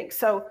ask or think.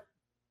 So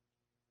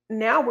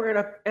now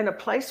we're in a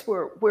place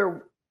where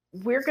we're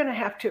going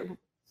to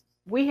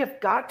we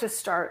have got to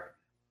start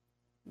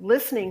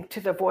listening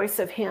to the voice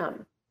of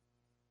him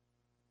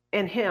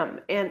and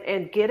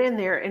get in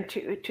there and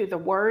to the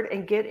word,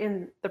 and get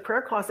in the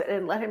prayer closet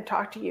and let him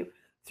talk to you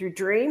through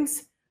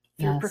dreams,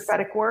 through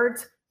prophetic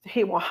words.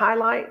 He will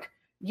highlight.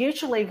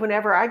 Usually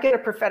whenever I get a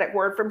prophetic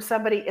word from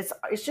somebody,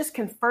 it's just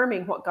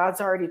confirming what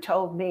God's already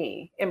told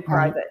me in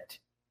private.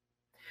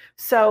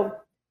 So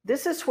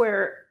this is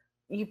where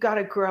you've got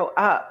to grow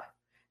up,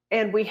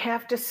 and we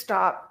have to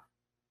stop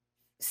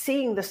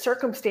seeing the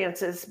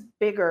circumstances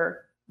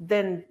bigger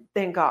than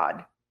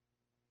God.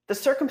 The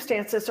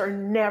circumstances are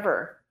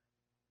never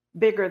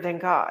bigger than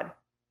God.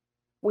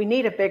 We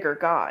need a bigger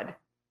God.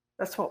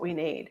 That's what we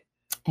need.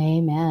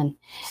 Amen.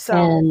 So,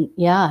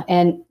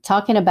 and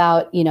talking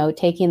about,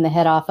 taking the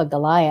head off of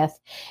Goliath,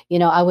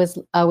 I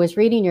was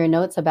reading your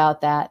notes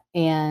about that,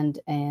 and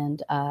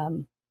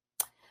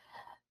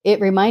it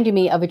reminded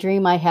me of a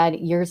dream I had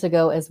years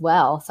ago as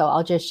well. So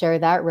I'll just share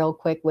that real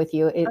quick with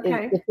you.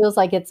 It feels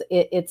like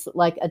it's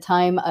like a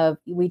time of,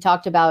 we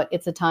talked about,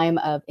 it's a time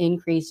of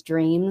increased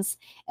dreams,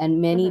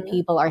 and many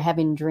people are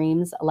having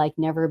dreams like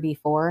never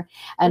before.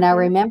 And I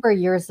remember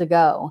years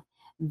ago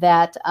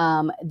that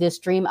this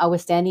dream, I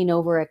was standing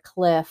over a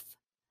cliff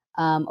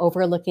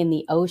overlooking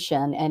the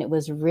ocean, and it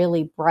was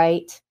really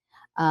bright.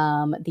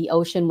 The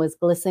ocean was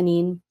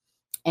glistening.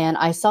 And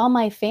I saw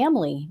my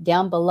family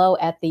down below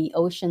at the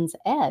ocean's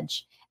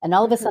edge. And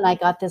all of a sudden, I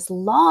got this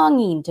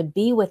longing to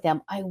be with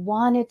them. I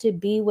wanted to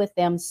be with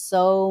them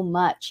so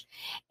much.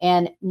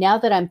 And now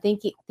that I'm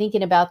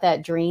thinking about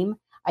that dream,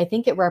 I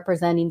think it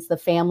represents the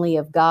family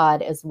of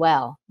God as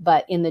well.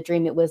 But in the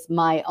dream, it was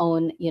my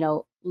own,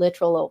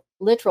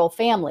 literal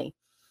family.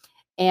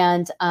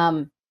 And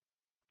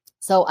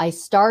so I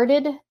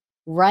started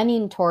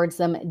running towards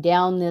them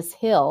down this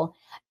hill,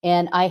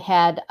 and I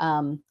had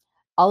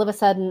all of a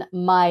sudden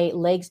my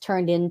legs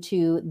turned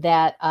into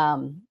that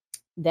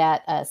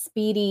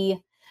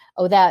speedy,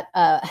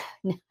 I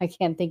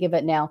can't think of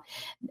it now.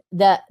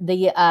 The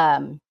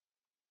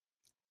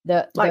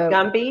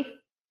Gumby?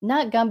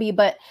 Not Gumby,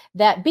 but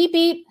that beep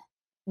beep.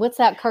 What's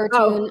that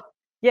cartoon? Oh,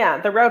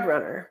 yeah, the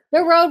Roadrunner. The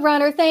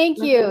Roadrunner.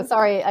 Thank you.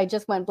 Sorry, I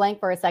just went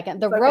blank for a second.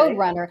 The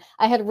Roadrunner.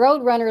 I had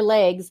Roadrunner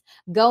legs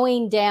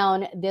going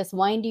down this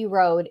windy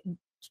road,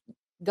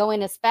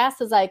 going as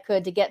fast as I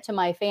could to get to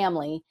my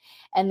family.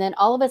 And then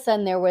all of a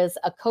sudden there was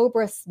a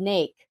cobra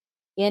snake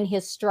in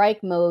his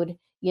strike mode,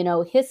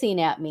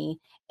 hissing at me.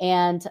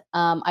 And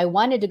I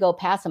wanted to go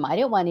past him. I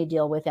didn't want to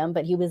deal with him,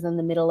 but he was in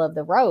the middle of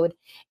the road.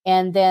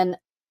 And then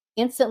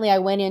instantly I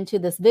went into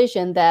this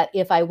vision that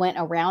if I went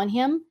around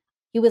him,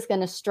 he was going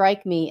to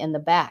strike me in the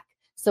back.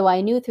 So I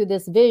knew through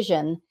this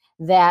vision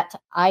that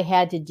I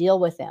had to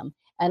deal with him.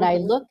 And I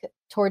look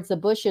towards the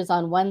bushes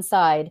on one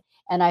side,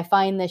 and I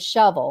find this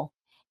shovel.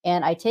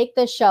 And I take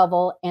the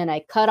shovel and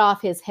I cut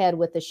off his head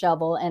with the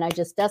shovel, and I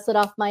just dust it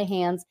off my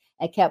hands.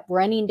 I kept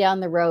running down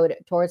the road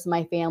towards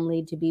my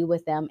family to be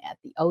with them at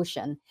the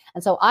ocean.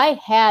 And so I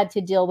had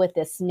to deal with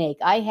this snake.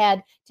 I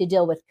had to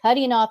deal with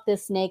cutting off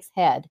this snake's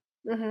head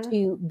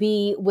to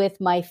be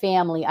with my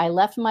family. I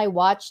left my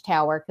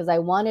watchtower because I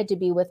wanted to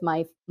be with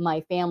my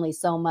family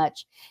so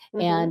much.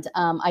 And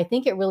I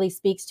think it really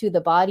speaks to the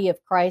body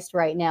of Christ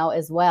right now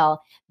as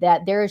well,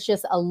 that there is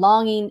just a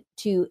longing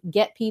to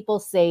get people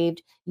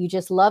saved. You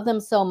just love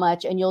them so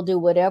much, and you'll do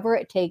whatever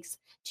it takes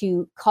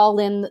to call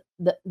in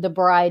the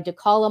bride, to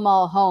call them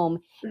all home,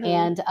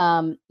 and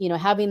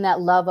having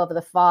that love of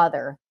the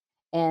Father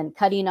and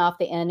cutting off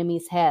the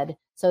enemy's head,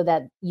 so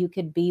that you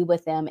could be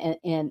with them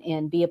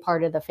and be a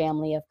part of the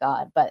family of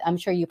God. But I'm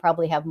sure you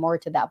probably have more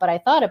to that. But I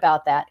thought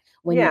about that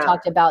when you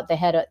talked about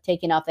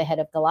taking off the head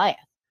of Goliath.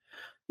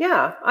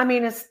 Yeah. I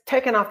mean, it's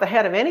taking off the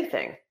head of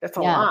anything that's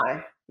a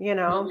lie.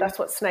 That's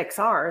what snakes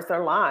are, is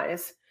they're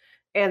lies.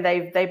 And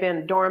they've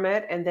been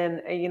dormant. And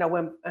then,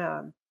 when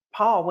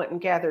Paul went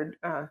and gathered,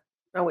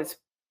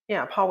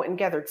 Paul went and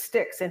gathered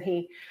sticks, and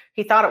he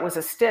thought it was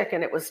a stick,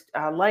 and it was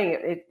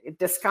it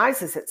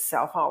disguises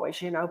itself always,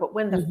 but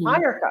when the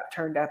fire got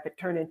turned up, it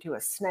turned into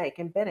a snake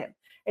and bit him,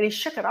 and he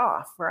shook it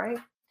off. Right.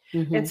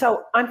 And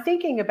so I'm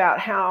thinking about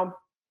how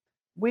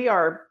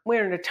we're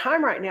in a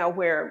time right now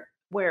where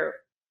we're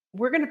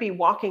going to be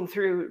walking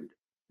through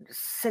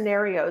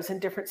scenarios and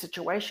different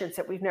situations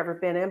that we've never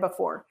been in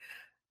before.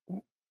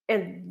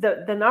 And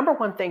the number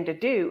one thing to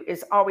do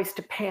is always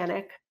to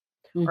panic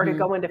or to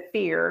go into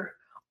fear,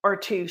 or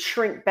to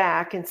shrink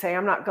back and say,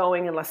 I'm not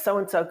going unless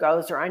so-and-so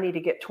goes, or I need to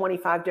get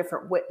 25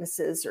 different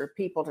witnesses or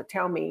people to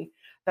tell me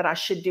that I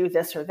should do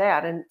this or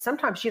that. And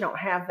sometimes you don't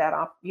have that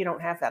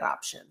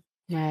option.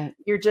 Right.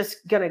 You're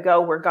just going to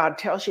go where God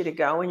tells you to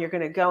go, and you're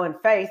going to go in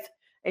faith,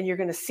 and you're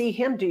going to see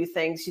him do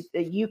things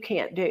that you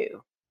can't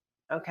do.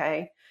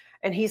 Okay.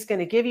 And he's going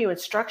to give you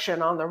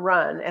instruction on the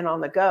run and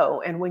on the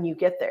go. And when you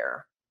get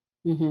there,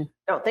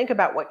 don't think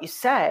about what you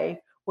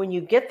say. When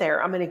you get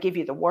there, I'm going to give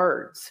you the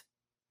words,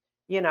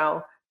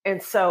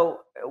 And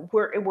so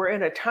we're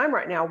in a time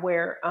right now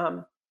where,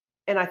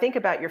 and I think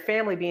about your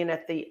family being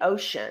at the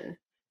ocean,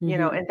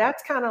 and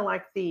that's kind of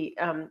like the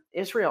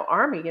Israel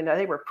army.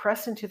 They were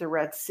pressed into the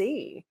Red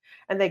Sea,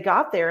 and they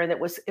got there, and it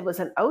was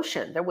an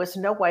ocean. There was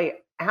no way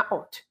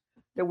out.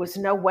 There was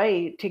no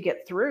way to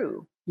get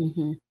through.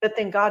 But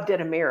then God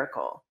did a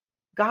miracle.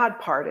 God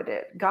parted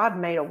it. God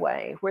made a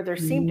way where there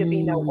seemed to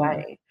be no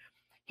way.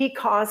 He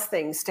caused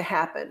things to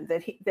happen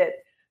that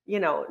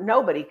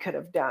nobody could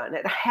have done.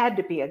 It had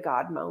to be a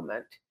God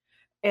moment.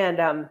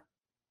 And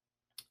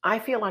I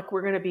feel like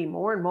we're going to be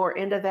more and more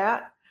into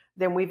that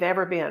than we've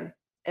ever been.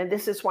 And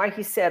this is why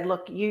he said,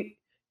 look, you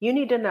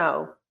need to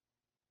know,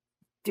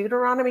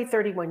 Deuteronomy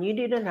 31, you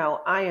need to know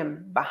I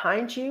am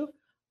behind you,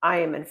 I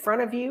am in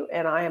front of you,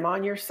 and I am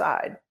on your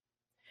side.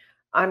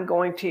 I'm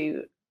going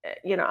to,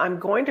 I'm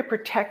going to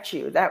protect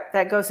you.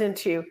 That goes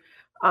into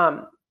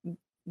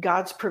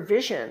God's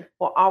provision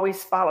will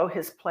always follow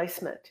his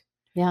placement.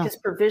 Yeah. His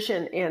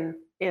provision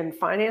in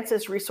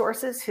finances,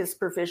 resources, his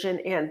provision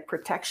in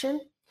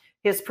protection,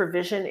 his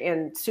provision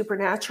in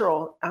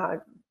supernatural,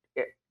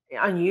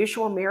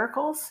 unusual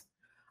miracles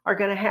are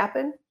going to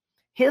happen.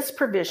 His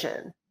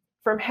provision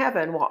from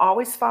heaven will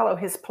always follow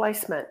his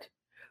placement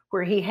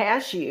where he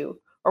has you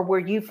or where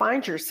you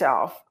find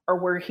yourself or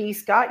where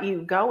he's got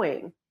you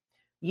going.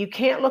 You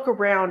can't look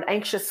around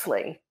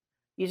anxiously.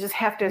 You just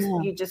have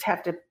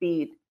to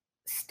be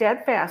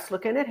steadfast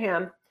looking at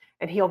him,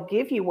 and he'll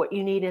give you what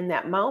you need in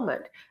that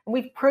moment. And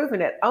we've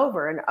proven it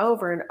over and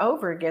over and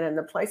over again in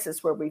the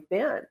places where we've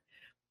been.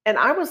 And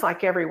I was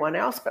like everyone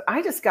else, but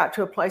I just got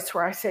to a place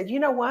where I said, you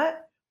know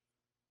what?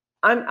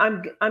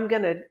 I'm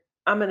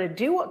gonna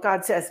do what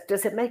God says.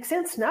 Does it make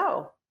sense?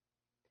 No.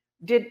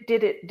 Did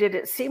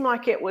it seem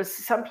like it was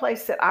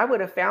someplace that I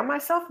would have found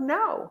myself?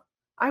 No.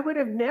 I would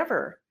have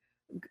never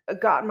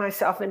gotten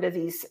myself into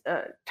these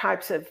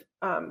types of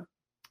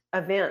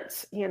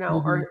events,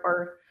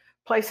 or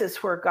places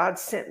where God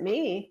sent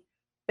me.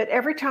 But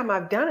every time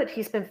I've done it,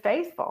 he's been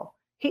faithful.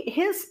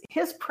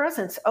 His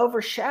presence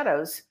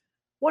overshadows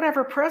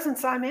whatever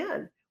presence I'm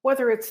in,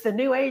 whether it's the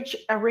New Age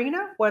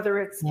arena, whether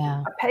it's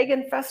a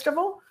pagan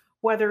festival,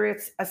 whether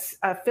it's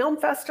a film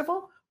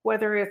festival,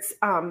 whether it's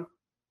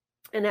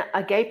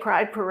a gay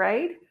pride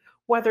parade,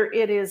 whether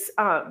it is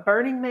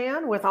Burning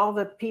Man with all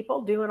the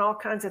people doing all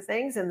kinds of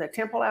things in the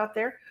temple out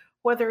there,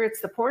 whether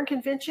it's the porn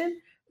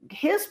convention,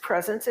 his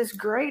presence is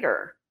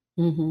greater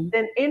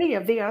than any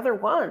of the other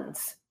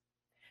ones.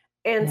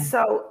 And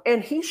so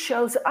he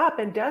shows up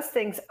and does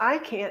things I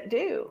can't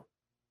do.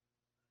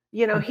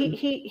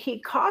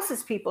 He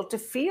causes people to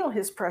feel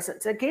his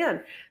presence.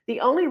 Again, the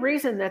only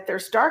reason that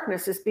there's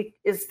darkness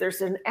is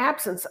there's an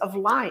absence of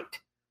light.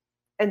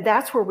 And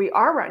that's where we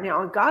are right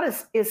now. And God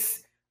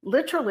is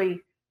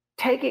literally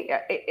taking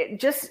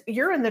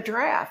you're in the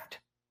draft.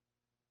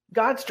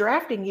 God's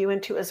drafting you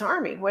into his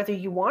army, whether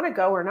you want to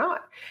go or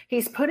not.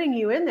 He's putting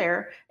you in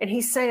there and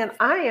he's saying,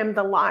 I am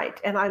the light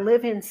and I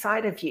live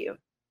inside of you.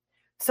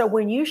 So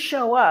when you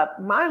show up,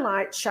 my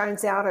light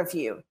shines out of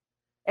you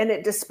and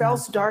it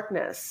dispels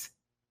darkness.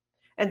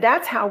 And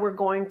that's how we're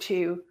going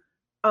to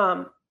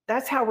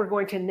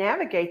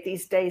navigate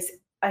these days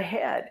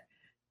ahead.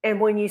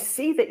 And when you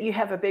see that you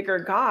have a bigger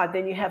God,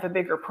 then you have a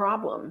bigger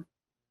problem.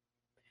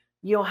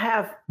 You'll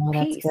have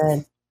peace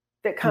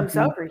that comes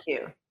over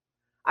you.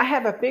 I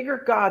have a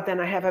bigger God than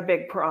I have a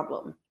big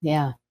problem.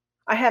 Yeah.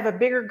 I have a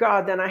bigger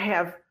God than I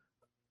have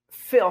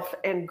filth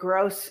and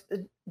gross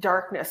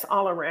darkness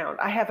all around.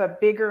 I have a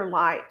bigger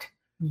light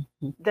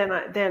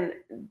than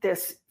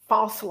this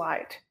false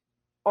light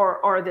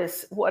or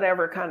this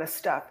whatever kind of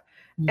stuff.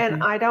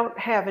 And I don't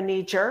have a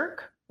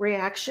knee-jerk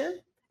reaction.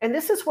 And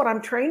this is what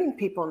I'm training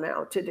people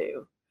now to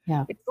do.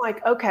 Yeah. It's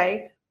like,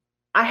 okay,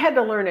 I had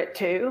to learn it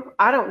too.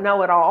 I don't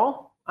know it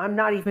all. I'm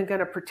not even going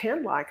to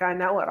pretend like I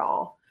know it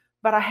all.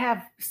 But I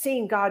have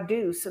seen God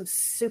do some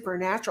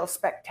supernatural,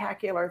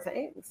 spectacular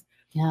things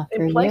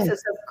in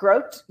places of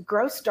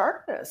gross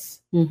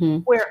darkness,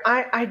 where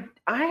I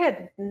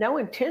had no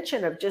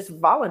intention of just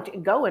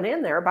going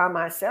in there by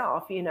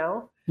myself,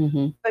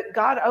 But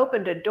God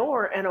opened a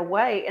door and a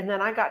way, and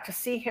then I got to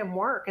see him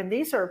work. And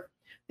these were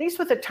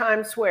the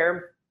times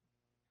where,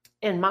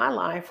 in my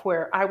life,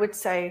 where I would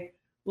say,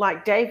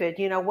 like David,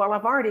 well,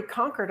 I've already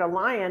conquered a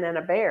lion and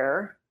a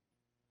bear,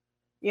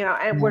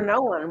 and where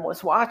no one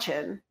was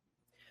watching.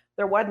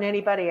 There wasn't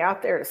anybody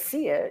out there to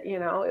see it,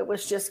 it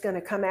was just going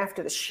to come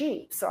after the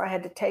sheep. So I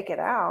had to take it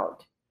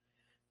out.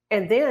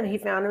 And then he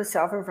found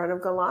himself in front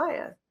of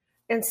Goliath.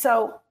 And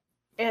so,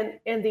 and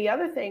the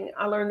other thing,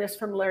 I learned this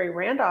from Larry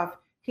Randolph.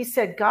 He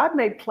said, God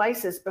made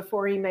places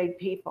before he made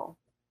people.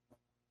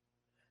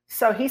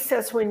 So he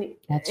says,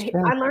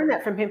 I learned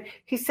that from him.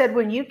 He said,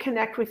 when you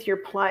connect with your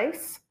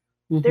place,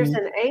 there's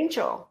an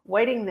angel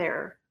waiting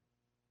there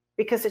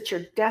because it's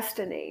your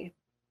destiny.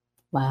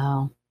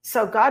 Wow.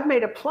 So God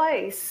made a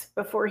place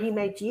before he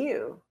made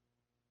you.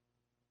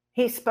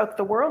 He spoke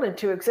the world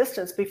into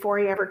existence before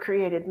he ever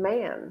created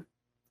man.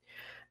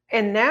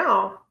 And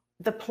now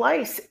the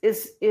place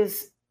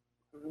is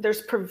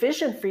there's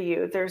provision for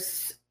you.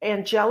 There's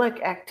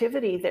angelic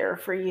activity there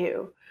for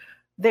you.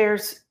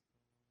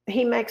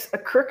 He makes a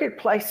crooked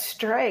place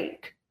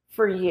straight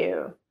for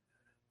you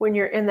when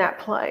you're in that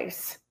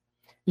place.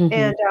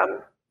 And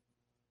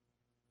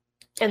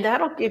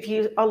that'll give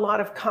you a lot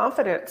of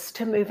confidence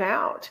to move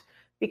out,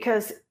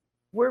 because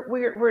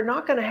we're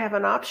not going to have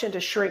an option to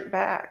shrink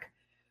back.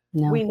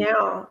 No. We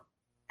now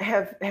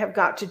have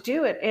got to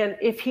do it. And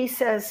if he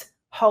says,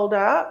 hold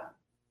up,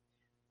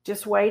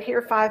 just wait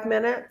here 5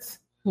 minutes,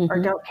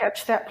 or don't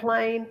catch that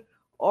plane,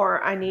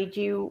 or I need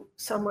you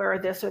somewhere, or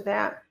this or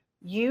that,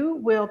 you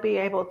will be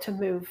able to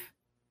move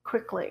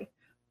quickly.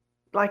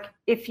 Like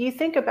if you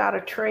think about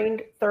a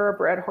trained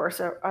thoroughbred horse,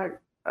 a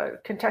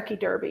Kentucky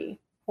Derby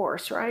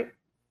horse, right?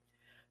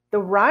 The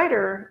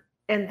rider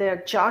and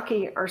the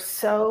jockey are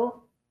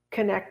so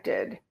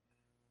connected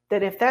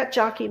that if that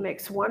jockey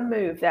makes one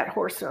move, that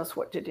horse knows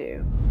what to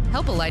do.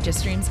 Help Elijah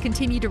Streams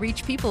continue to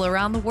reach people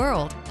around the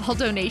world. All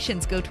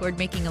donations go toward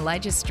making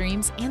Elijah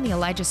Streams and the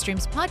Elijah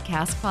Streams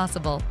podcast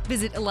possible.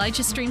 Visit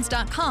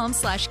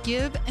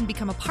ElijahStreams.com/give and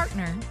become a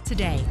partner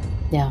today.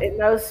 Yeah. It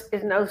knows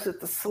that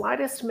the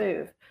slightest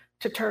move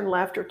to turn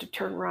left or to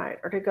turn right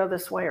or to go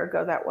this way or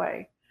go that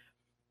way.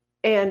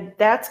 And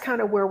that's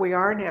kind of where we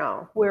are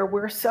now, where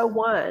we're so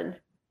one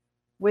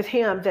with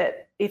him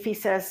that if he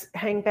says,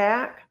 hang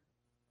back,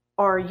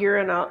 or you're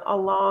in a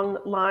long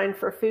line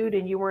for food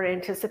and you weren't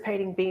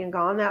anticipating being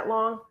gone that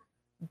long,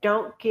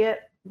 don't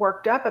get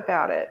worked up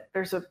about it.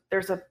 There's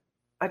a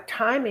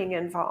timing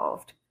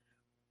involved.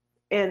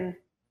 And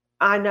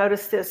I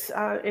noticed this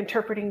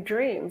interpreting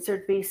dreams.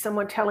 There'd be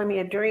someone telling me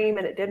a dream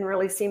and it didn't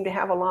really seem to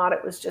have a lot.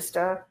 It was just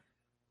a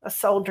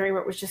soul dream.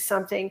 It was just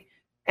something.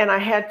 And I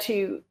had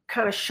to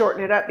kind of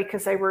shorten it up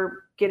because they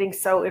were getting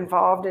so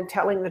involved in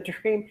telling the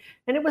dream.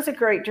 And it was a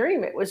great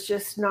dream. It was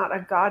just not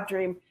a God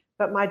dream,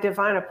 but my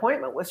divine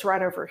appointment was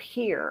right over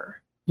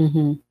here.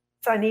 Mm-hmm.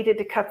 So I needed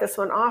to cut this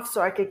one off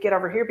so I could get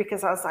over here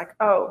because I was like,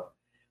 oh,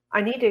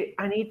 I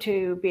need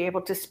to be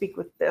able to speak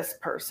with this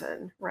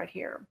person right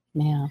here.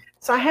 Yeah.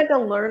 So I had to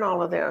learn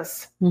all of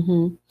this.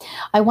 Mm-hmm.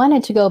 I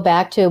wanted to go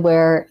back to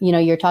where,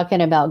 you're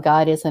talking about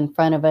God is in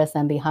front of us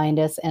and behind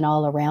us and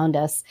all around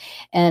us.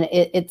 And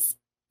it's,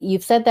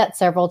 you've said that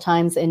several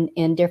times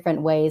in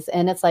different ways.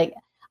 And it's like,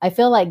 I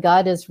feel like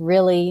God is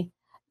really,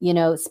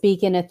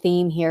 speaking a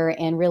theme here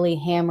and really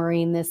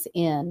hammering this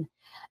in.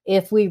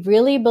 If we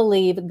really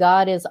believe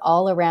God is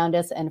all around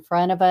us, in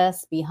front of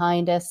us,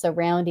 behind us,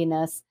 surrounding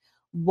us,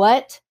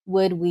 what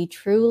would we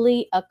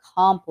truly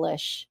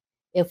accomplish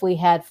if we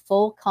had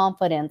full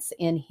confidence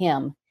in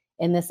him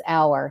in this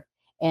hour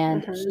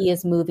and he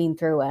is moving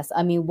through us?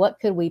 I mean, what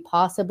could we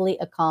possibly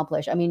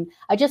accomplish? I mean,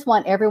 I just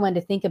want everyone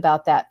to think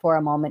about that for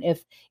a moment.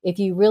 If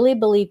you really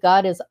believe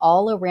God is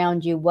all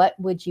around you, what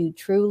would you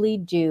truly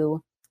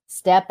do?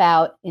 Step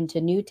out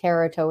into new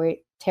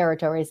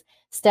territories,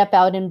 step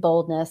out in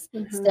boldness,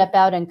 step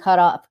out and cut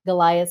off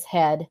Goliath's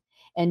head,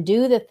 and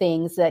do the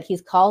things that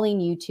he's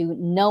calling you to,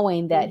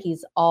 knowing that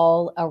he's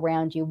all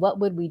around you. What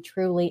would we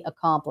truly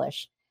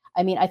accomplish?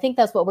 I mean, I think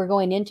that's what we're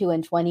going into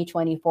in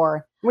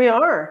 2024. We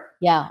are.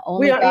 Yeah.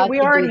 We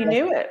already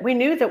knew it. We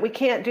knew that we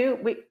can't do,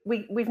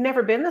 we've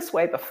never been this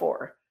way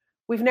before.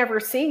 We've never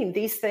seen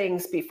these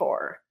things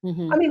before.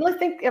 I mean, let's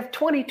think of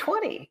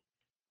 2020.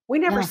 We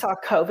never saw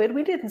COVID.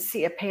 We didn't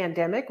see a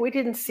pandemic. We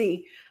didn't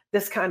see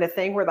this kind of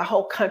thing where the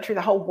whole country,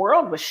 the whole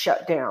world was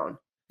shut down.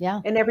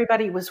 Yeah. And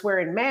everybody was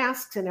wearing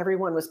masks and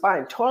everyone was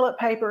buying toilet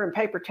paper and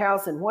paper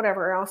towels and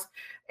whatever else.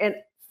 And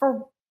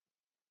fear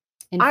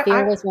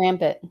was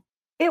rampant.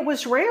 It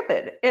was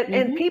rampant.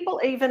 And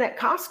people even at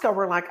Costco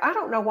were like, I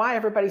don't know why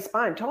everybody's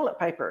buying toilet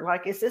paper.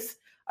 Like, is this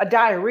a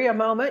diarrhea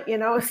moment?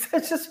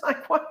 It's just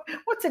like,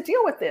 what's the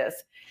deal with this?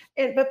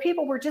 But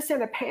people were just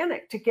in a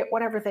panic to get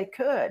whatever they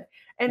could.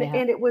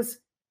 And it was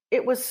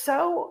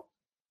so,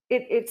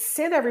 it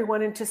sent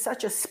everyone into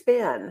such a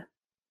spin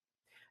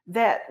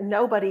that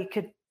nobody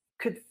could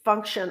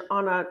function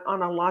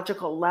on a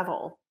logical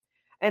level.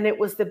 And it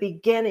was the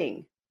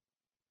beginning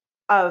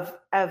of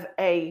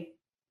a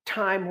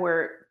time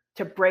where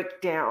to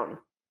break down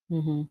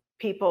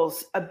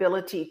people's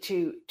ability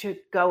to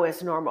go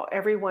as normal.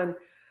 Everyone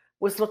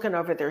was looking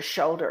over their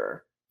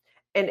shoulder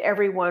and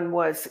everyone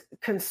was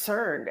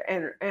concerned,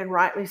 and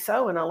rightly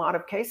so. In a lot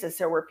of cases,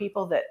 there were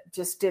people that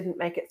just didn't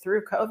make it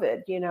through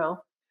COVID,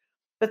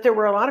 but there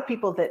were a lot of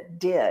people that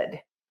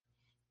did.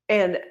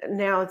 And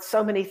now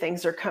so many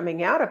things are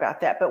coming out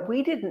about that, but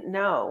we didn't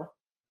know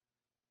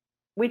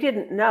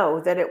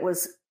that it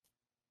was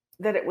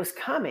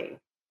coming.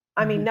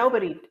 I mean,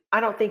 I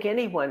don't think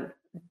anyone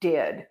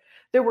did.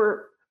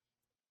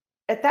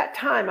 At that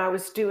time, I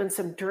was doing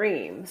some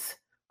dreams.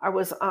 I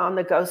was on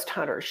the Ghost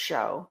Hunters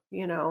show,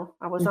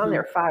 I was on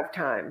there 5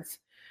 times.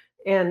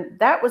 And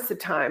that was the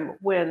time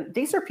when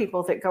these are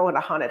people that go into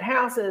haunted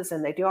houses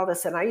and they do all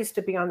this. And I used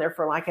to be on there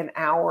for like an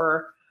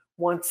hour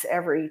once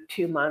every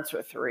 2 months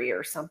or 3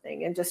 or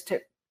something, and just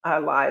took a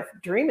live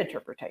dream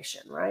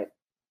interpretation, right?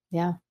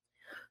 Yeah.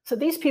 So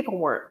these people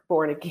weren't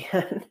born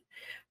again,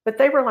 but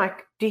they were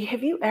like,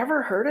 have you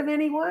ever heard of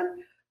anyone?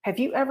 Have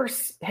you ever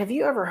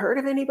heard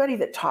of anybody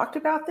that talked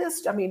about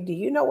this? I mean, do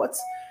you know what's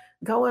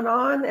going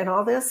on and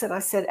all this? And I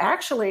said,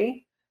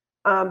 actually,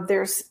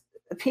 there's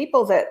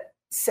people that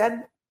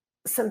said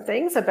some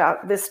things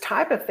about this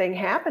type of thing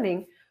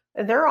happening,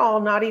 and they're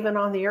all not even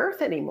on the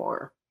earth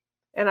anymore.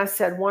 And I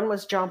said, one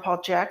was John Paul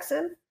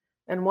Jackson,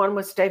 and one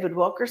was David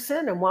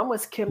Wilkerson, and one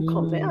was Kim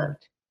Clement.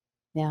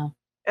 Yeah.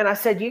 And I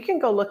said, you can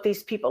go look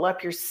these people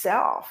up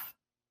yourself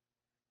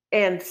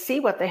and see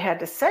what they had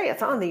to say.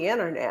 It's on the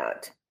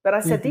internet. But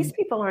I said, these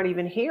people aren't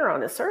even here on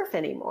this earth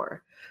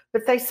anymore.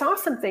 But they saw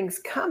some things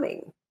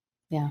coming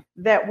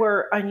that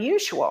were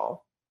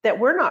unusual, that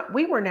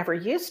we were never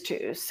used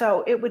to.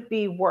 So it would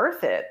be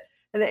worth it.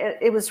 And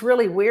it was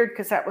really weird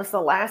because that was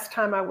the last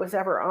time I was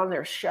ever on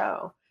their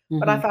show.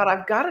 But I thought,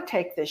 I've got to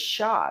take this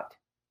shot.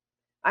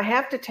 I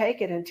have to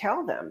take it and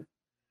tell them.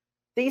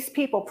 these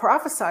people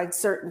prophesied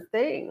certain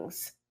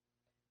things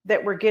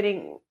that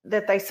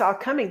they saw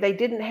coming. They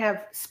didn't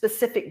have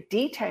specific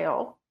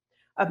detail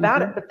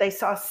about it, but they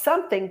saw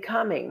something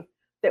coming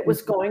that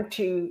was going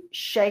to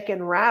shake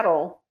and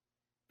rattle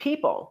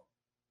people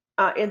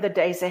in the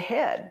days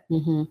ahead.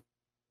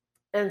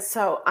 And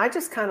so I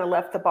just kind of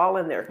left the ball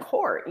in their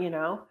court, and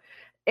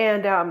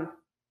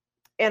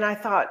I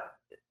thought,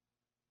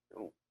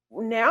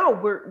 now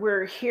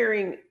we're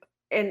hearing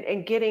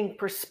and getting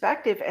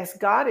perspective as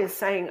God is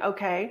saying,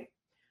 okay,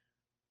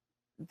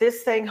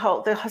 this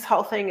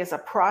whole thing is a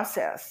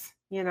process,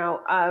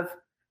 of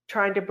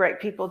trying to break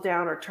people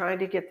down or trying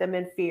to get them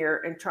in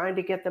fear and trying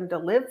to get them to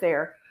live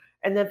there,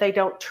 and then they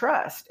don't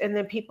trust, and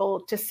then people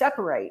to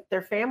separate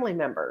their family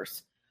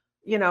members.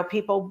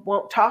 People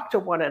won't talk to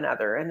one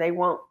another, and they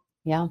won't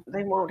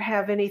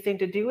have anything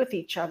to do with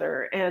each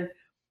other. And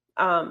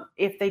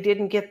if they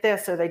didn't get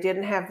this or they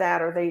didn't have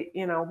that, or they,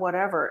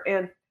 whatever.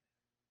 And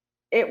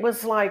it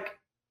was like,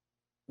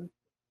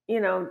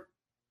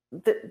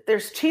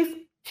 there's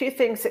two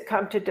things that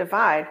come to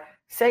divide.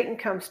 Satan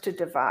comes to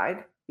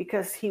divide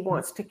because he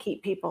wants to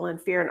keep people in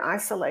fear and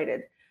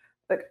isolated.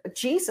 But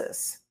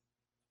Jesus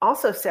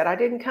also said, I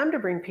didn't come to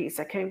bring peace.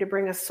 I came to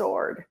bring a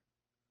sword,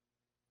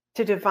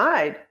 to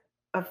divide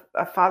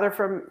a father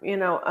from,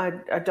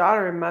 a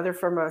daughter, and mother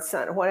from a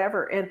son,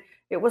 whatever. And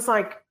it was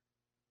like,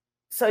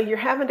 so you're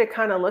having to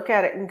kind of look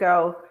at it and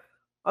go,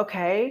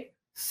 okay,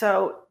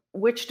 so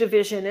which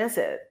division is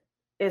it?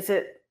 Is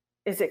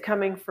it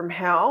coming from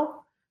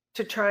hell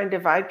to try and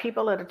divide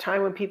people at a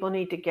time when people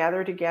need to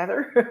gather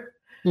together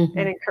and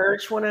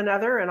encourage one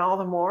another, and all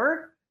the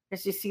more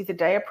as you see the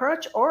day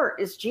approach? Or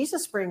is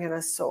Jesus bringing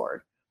a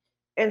sword?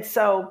 And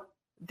so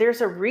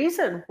there's a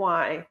reason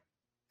why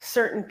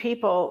certain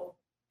people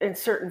in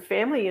certain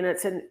family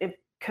units and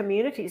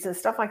communities and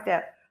stuff like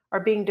that are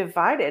being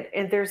divided.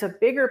 And there's a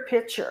bigger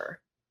picture.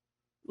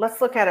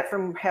 Let's look at it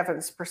from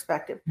heaven's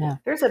perspective. Yeah.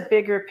 There's a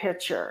bigger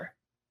picture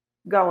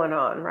going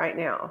on right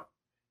now.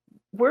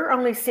 We're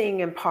only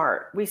seeing in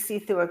part. We see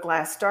through a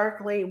glass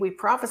darkly. We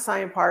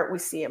prophesy in part. We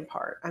see in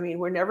part. I mean,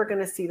 we're never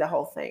going to see the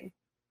whole thing.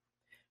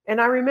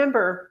 And I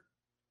remember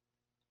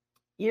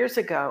years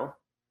ago,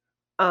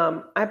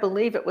 I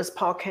believe it was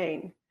Paul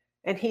Cain,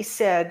 and he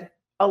said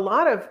a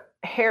lot of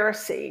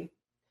heresy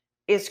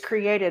is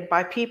created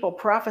by people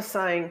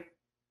prophesying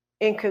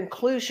in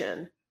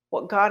conclusion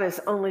what God has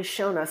only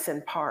shown us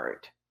in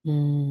part.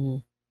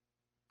 And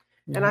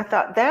I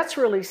thought, that's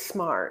really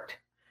smart,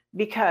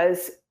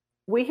 because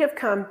we have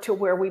come to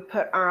where we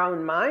put our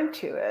own mind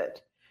to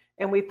it,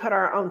 and we put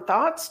our own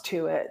thoughts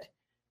to it,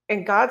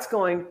 and God's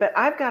going, but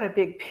I've got a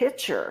big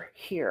picture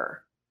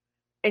here,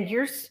 and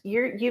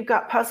you've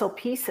got puzzle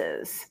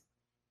pieces,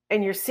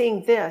 and you're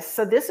seeing this.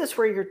 So this is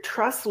where your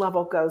trust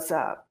level goes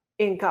up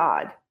in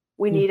God.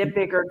 We need a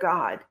bigger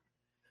God.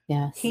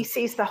 Yes. He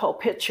sees the whole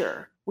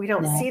picture. We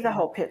don't see the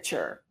whole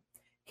picture.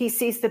 He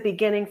sees the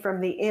beginning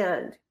from the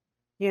end.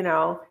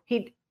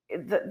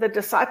 The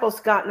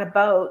disciples got in a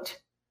boat,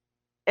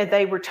 and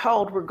they were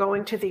told, we're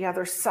going to the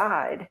other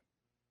side.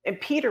 And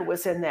Peter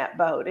was in that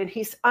boat, and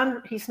he's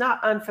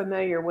not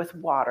unfamiliar with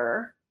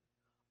water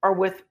or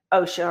with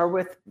ocean or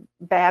with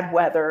bad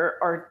weather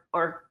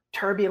or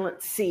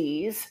turbulent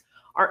seas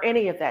or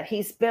any of that.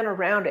 He's been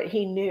around it.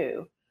 He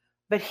knew.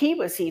 But he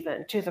was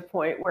even to the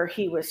point where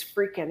he was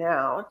freaking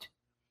out.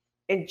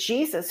 And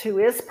Jesus, who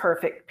is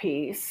perfect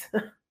peace,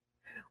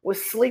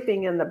 was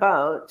sleeping in the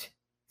boat,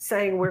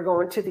 saying, we're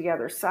going to the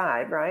other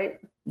side, right?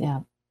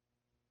 Yeah.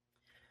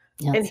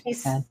 And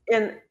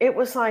and it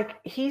was like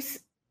he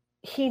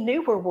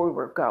knew where we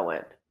were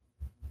going.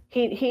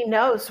 He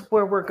knows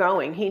where we're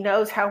going. He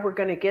knows how we're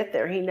going to get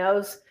there. He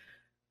knows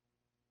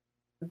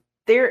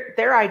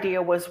their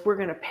idea was, we're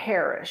going to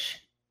perish.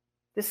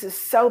 This is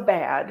so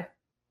bad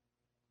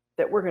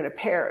that we're going to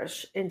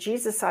perish. And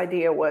Jesus'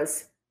 idea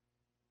was,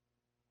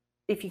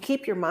 if you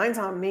keep your minds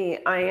on me,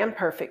 I am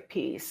perfect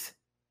peace.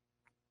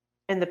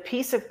 And the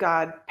peace of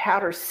God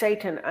powders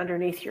Satan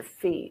underneath your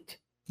feet.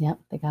 Yep,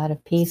 the God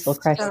of peace will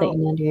crush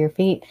Satan under your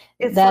feet.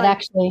 That like,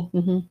 actually,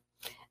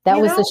 that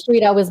was the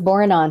street I was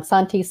born on.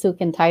 Santi Suk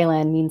in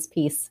Thailand means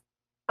peace.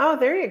 Oh,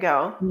 there you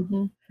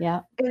go.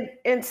 Yeah.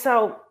 And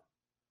so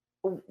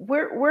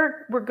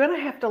we're going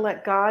to have to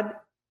let God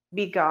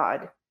be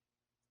God,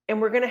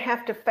 and we're going to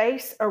have to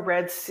face a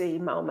Red Sea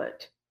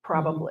moment,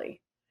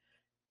 probably.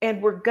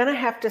 And we're going to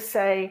have to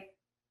say,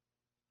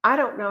 I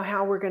don't know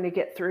how we're going to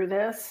get through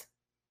this.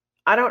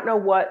 I don't know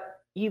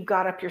what you've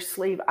got up your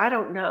sleeve. I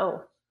don't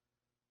know.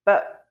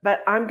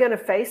 But I'm going to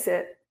face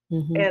it.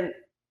 And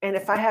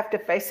if I have to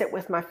face it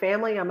with my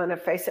family, I'm going to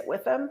face it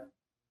with them.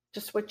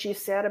 Just what you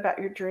said about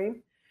your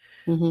dream.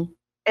 And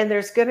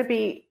there's going to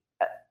be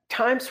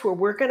times where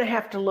we're going to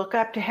have to look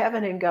up to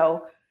heaven and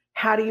go,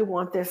 how do you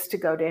want this to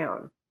go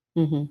down?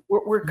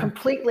 We're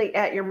completely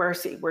at your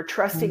mercy. We're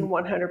trusting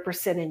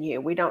 100% in you.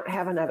 We don't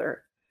have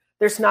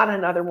there's not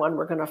another one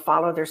we're going to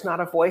follow. There's not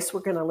a voice we're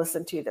going to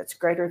listen to that's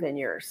greater than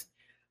yours.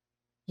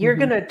 You're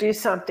going to do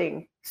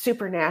something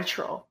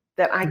supernatural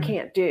that I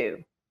can't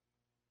do.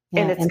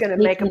 And it's going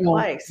to make a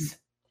place.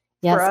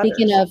 Yeah. for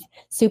Speaking others. of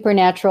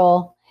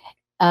supernatural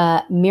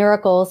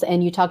miracles,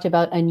 and you talked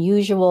about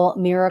unusual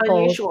miracles.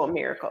 Unusual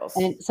miracles.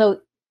 And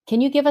so can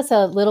you give us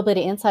a little bit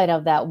of insight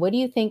of that? What do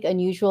you think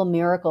unusual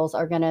miracles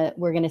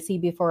we're gonna see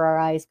before our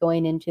eyes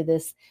going into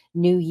this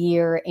new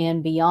year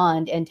and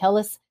beyond? And tell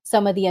us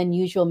some of the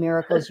unusual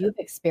miracles you've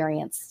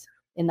experienced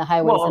in the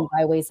highways and Well,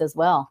 byways as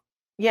well.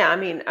 yeah, I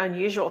mean,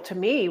 unusual to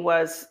me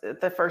was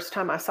the first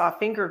time I saw a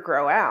finger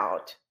grow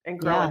out and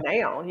grow Yeah. a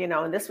nail,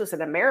 and this was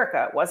in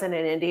America. It wasn't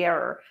in India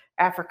or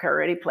Africa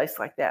or any place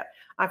like that.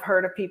 I've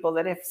heard of people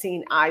that have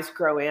seen eyes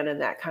grow in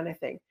and that kind of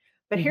thing.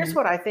 But here's Hmm.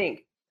 what I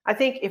think. I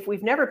think if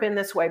we've never been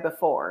this way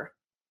before,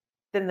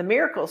 then the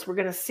miracles we're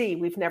going to see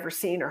we've never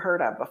seen or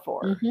heard of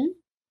before. Hmm.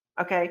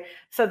 Okay.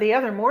 So the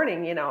other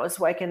morning, I was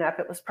waking up.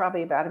 It was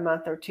probably about a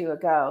month or two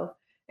ago.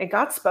 And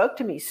God spoke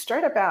to me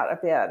straight up out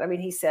of bed. I mean,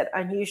 he said,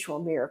 unusual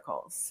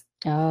miracles.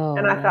 And Oh,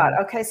 I yeah. thought,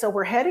 okay, so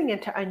we're heading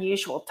into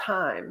unusual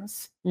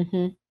times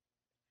Hmm.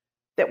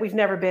 that we've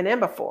never been in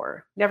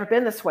before, never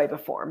been this way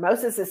before.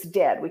 Moses is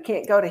dead. We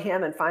can't go to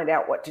him and find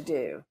out what to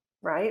do,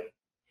 right?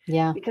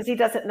 Yeah. Because he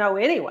doesn't know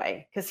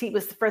anyway, because he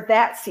was for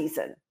that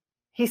season.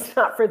 He's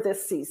not for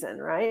this season,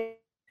 right?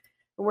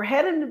 And we're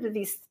heading into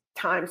these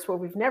times where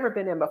we've never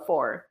been in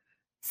before.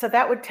 So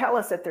that would tell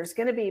us that there's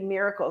going to be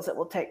miracles that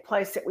will take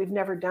place that we've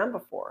never done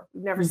before,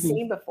 we've never Hmm.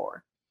 seen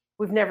before,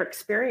 we've never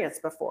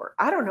experienced before.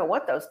 I don't know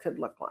what those could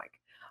look like.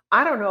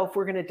 I don't know if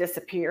we're going to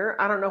disappear.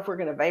 I don't know if we're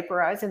going to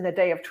vaporize in the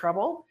day of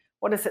trouble.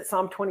 What is it?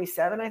 Psalm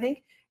 27, I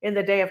think. In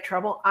the day of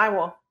trouble, I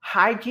will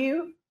hide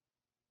you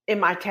in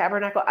my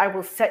tabernacle. I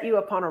will set you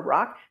upon a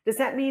rock. Does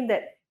that mean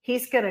that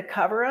he's going to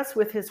cover us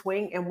with his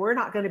wing and we're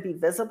not going to be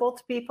visible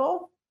to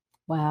people?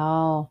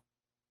 Wow.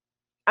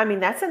 I mean,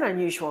 that's an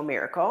unusual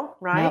miracle,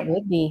 That right?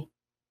 would be.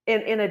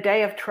 In a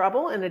day of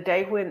trouble, in a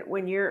day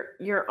when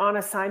you're on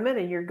assignment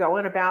and you're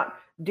going about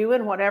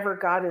doing whatever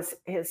God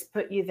has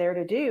put you there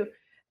to do,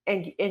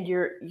 and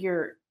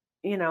you're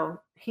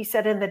he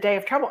said, in the day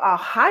of trouble, I'll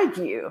hide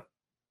you.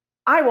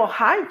 I will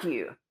hide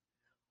you.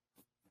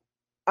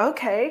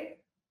 Okay.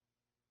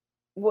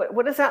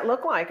 What does that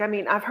look like? I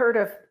mean, I've heard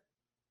of,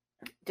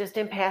 just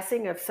in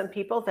passing, of some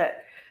people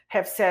that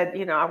have said,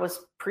 I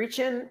was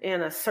preaching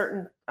in a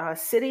certain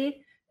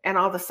city, and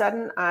all of a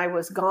sudden I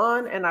was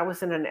gone, and I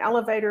was in an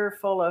elevator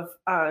full of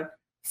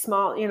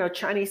small,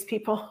 Chinese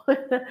people,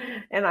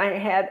 and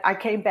I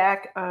came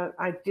back.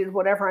 I did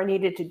whatever I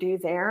needed to do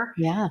there,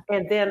 Yeah.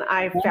 and then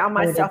I found Transported,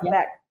 myself yeah.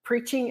 back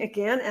preaching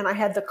again, and I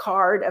had the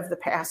card of the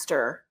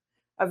pastor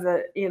of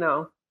the,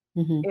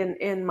 Hmm.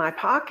 in my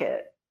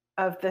pocket,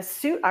 of the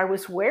suit I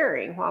was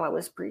wearing while I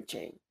was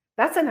preaching.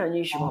 That's an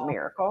unusual Wow.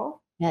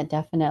 miracle, Yeah, it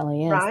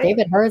definitely is. right?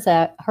 David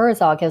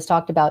Herzog has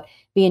talked about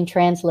being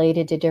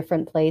translated to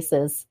different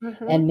places Hmm.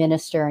 and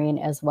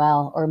ministering as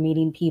well, or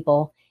meeting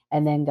people,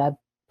 and then God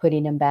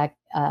putting him back,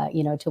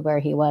 to where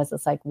he was.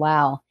 It's like,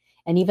 wow.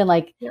 And even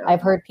like Yeah.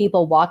 I've heard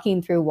people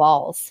walking through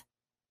walls.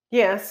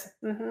 Yes.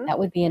 Hmm. That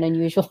would be an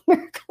unusual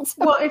miracle.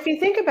 Well, if you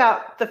think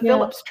about the Yeah.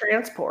 Phillips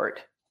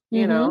transport,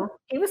 Hmm.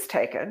 he was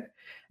taken.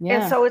 And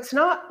Yeah. so it's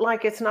not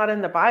like it's not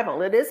in the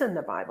Bible. It is in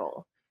the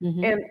Bible.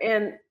 Hmm.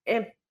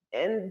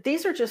 And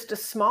these are just a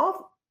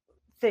small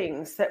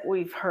things that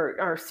we've heard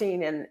or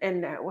seen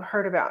and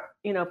heard about,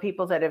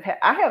 people that have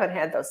I haven't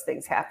had those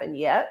things happen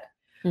yet,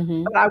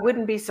 Hmm. but I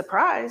wouldn't be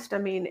surprised. I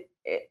mean,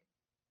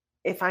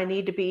 if I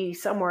need to be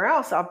somewhere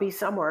else, I'll be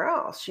somewhere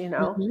else,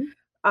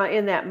 Hmm.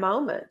 in that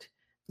moment.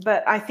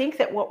 But I think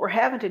that what we're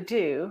having to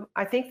do,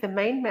 I think the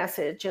main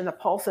message and the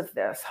pulse of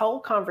this whole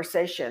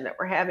conversation that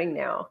we're having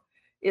now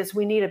is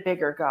we need a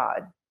bigger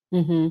God.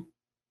 Hmm.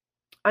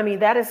 I mean,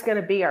 that is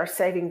going to be our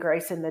saving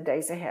grace in the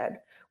days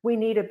ahead. We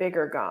need a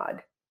bigger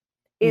God.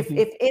 If Hmm.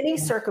 if any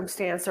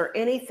circumstance or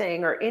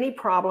anything or any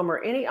problem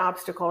or any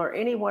obstacle or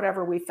any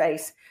whatever we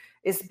face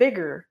is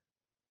bigger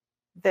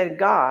than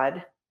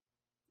God,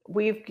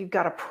 you've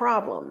got a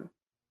problem,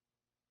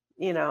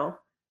 you know.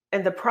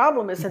 And the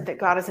problem isn't that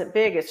God isn't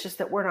big, it's just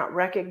that we're not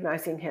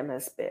recognizing him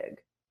as big.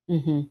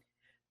 Hmm.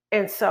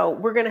 And so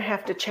we're going to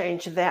have to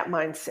change that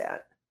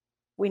mindset.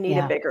 We need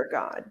a Yeah. bigger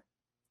God.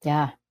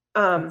 Yeah.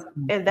 That's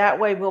And that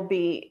way we'll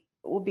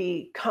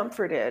be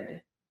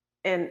comforted,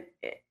 and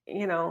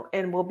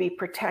and we'll be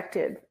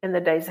protected in the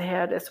days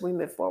ahead as we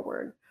move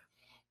forward.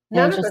 And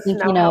I None was of just us know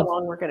thinking how of,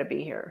 long we're going to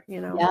be here,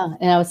 yeah,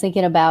 and I was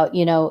thinking about,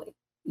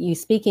 you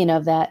speaking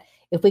of that,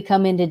 if we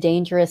come into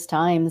dangerous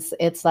times,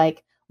 it's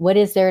like, what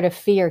is there to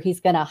fear? He's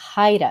going to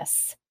hide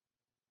us.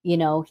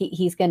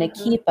 He's going to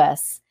Mhm, keep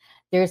us.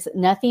 There's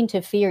nothing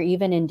to fear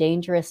even in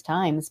dangerous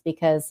times,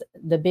 because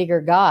the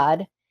bigger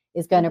God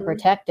is going to mhm,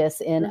 protect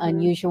us in mhm.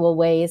 unusual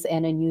ways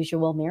and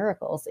unusual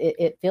miracles.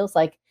 It feels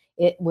like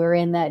we're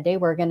in that day.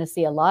 We're going to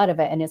see a lot of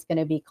it, and it's going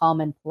to be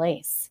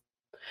commonplace.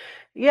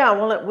 Yeah,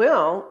 well, it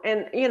will.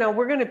 And,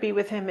 we're going to be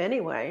with him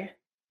anyway.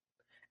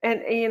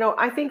 And,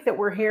 I think that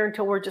we're here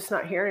until we're just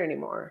not here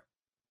anymore.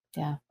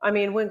 Yeah. I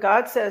mean, when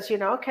God says,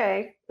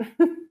 okay,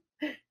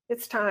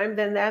 it's time,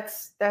 then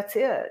that's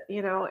it,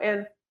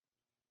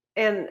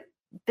 and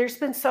there's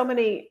been so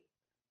many,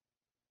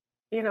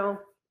 you know,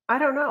 I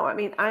don't know. I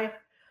mean,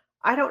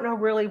 I don't know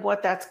really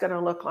what that's going to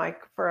look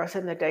like for us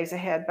in the days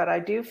ahead, but I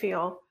do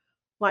feel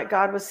like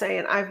God was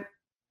saying,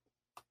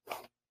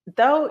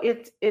 though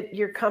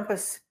your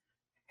compass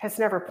has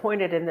never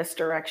pointed in this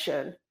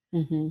direction,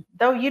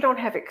 though you don't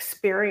have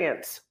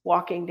experience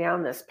walking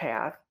down this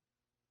path,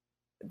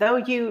 though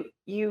you've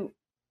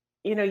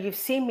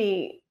seen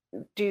me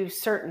do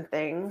certain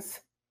things,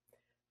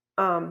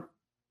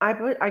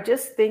 I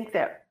just think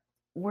that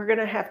we're going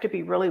to have to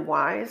be really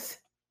wise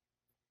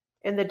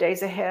in the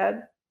days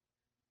ahead.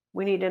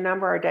 We need to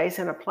number our days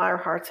and apply our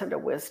hearts unto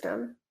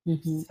wisdom.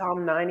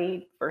 Psalm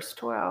 90, verse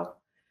 12.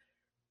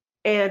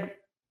 And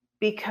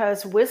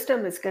because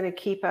wisdom is going to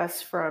keep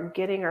us from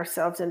getting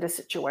ourselves into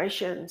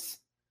situations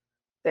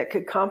that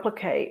could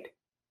complicate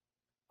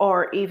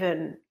or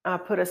even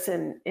put us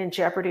in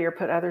jeopardy or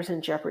put others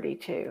in jeopardy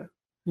too.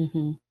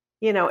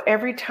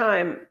 Every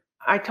time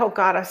I told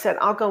God, I said,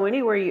 I'll go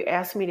anywhere you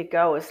ask me to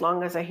go as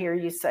long as I hear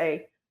you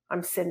say,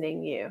 I'm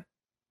sending you.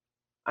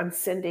 I'm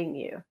sending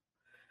you.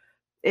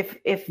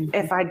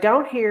 If I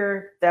don't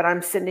hear that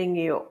I'm sending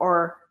you,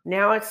 or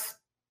now it's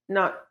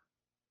not,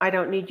 I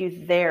don't need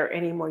you there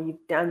anymore.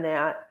 You've done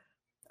that.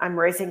 I'm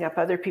raising up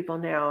other people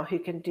now who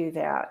can do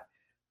that.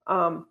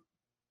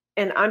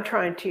 And I'm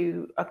trying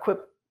to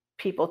equip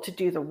people to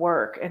do the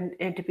work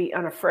and to be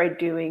unafraid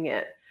doing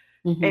it,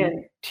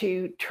 and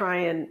to try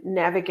and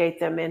navigate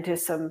them into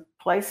some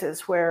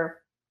places where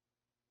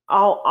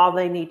all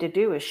they need to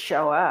do is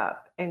show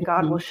up, and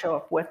God will show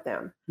up with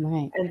them.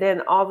 Right. And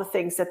then all the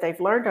things that they've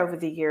learned over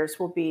the years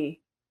will be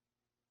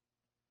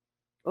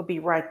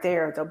right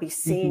there. They'll be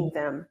seeing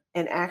them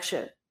in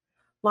action.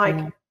 Like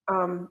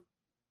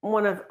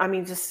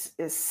just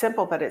it's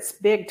simple, but it's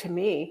big to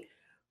me,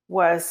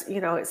 was,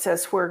 it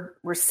says where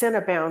sin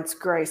abounds,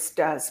 grace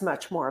does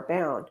much more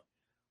abound.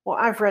 Well,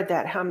 I've read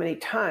that how many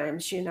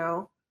times,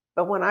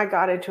 but when I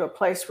got into a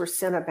place where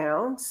sin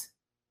abounds,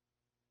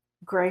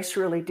 grace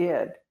really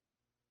did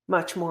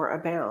much more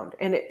abound.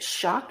 And it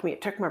shocked me.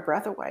 It took my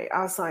breath away.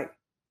 I was like,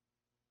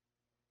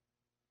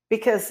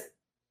 because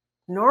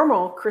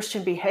normal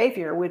Christian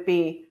behavior would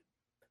be,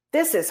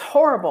 this is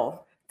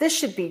horrible. This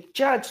should be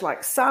judged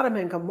like Sodom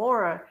and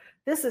Gomorrah.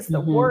 This is the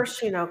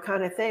worst,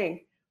 kind of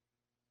thing.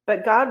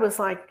 But God was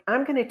like,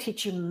 I'm going to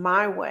teach you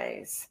my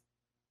ways,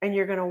 and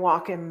you're going to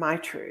walk in my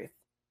truth.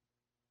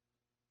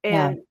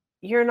 And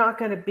you're not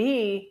going to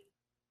be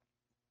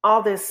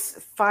all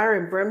this fire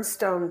and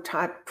brimstone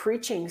type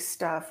preaching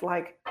stuff.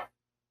 Like,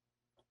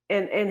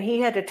 and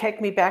he had to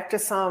take me back to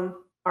 1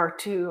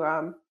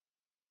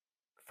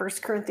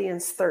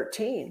 Corinthians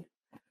 13.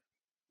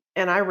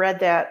 And I read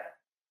that.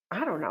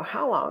 I don't know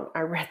how long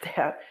I read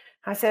that.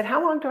 I said,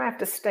 how long do I have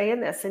to stay in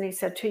this? And he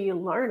said, till you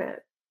learn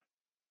it.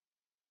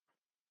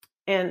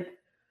 And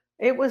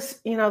it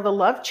was, the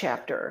love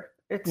chapter.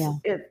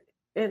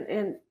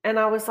 And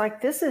I was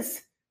like, this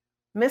is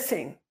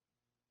missing.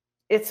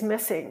 It's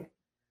missing.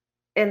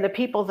 And the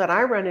people that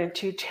I run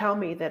into tell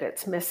me that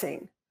it's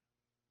missing.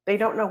 They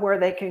don't know where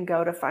they can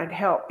go to find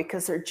help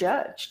because they're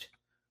judged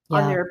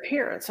on their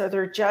appearance, or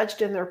they're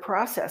judged in their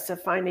process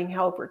of finding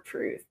help or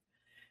truth.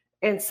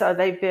 And so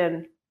they've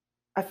been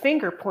a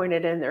finger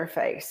pointed in their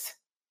face,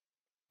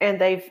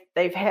 and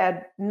they've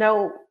had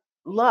no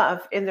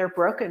love in their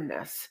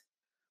brokenness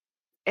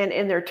and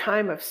in their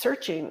time of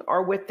searching,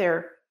 or with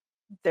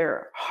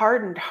their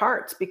hardened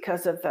hearts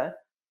because of the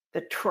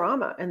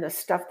trauma and the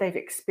stuff they've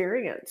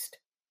experienced.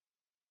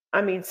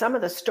 I mean, some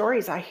of the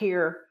stories I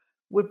hear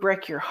would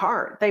break your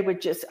heart. They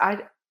would just,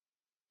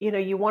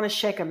 you want to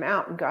shake them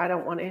out and go, I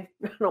don't want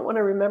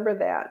to remember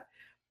that.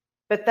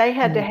 But they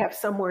had to have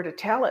somewhere to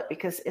tell it,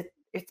 because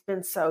it's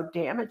been so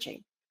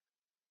damaging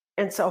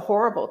and so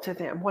horrible to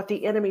them, what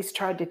the enemies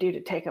tried to do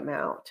to take them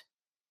out.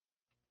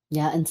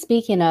 Yeah. And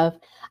speaking of,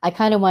 I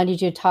kind of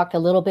wanted you to talk a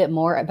little bit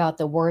more about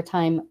the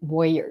wartime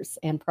warriors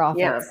and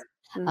prophets.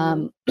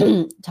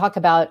 Yeah. Talk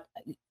about,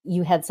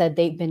 you had said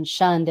they've been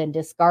shunned and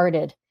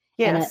discarded.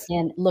 Yes.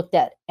 And looked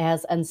at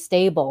as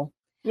unstable.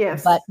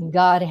 Yes. But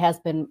God has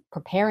been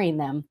preparing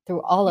them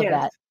through all of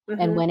that.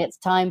 And when it's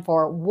time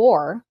for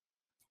war,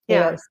 they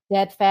are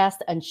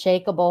steadfast,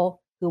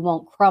 unshakable, who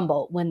won't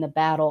crumble when the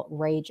battle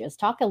rages.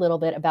 Talk a little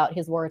bit about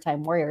his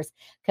wartime warriors,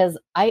 because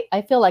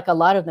I feel like a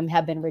lot of them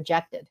have been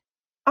rejected.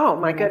 Oh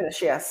my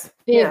goodness, yes.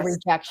 Big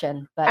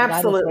rejection. But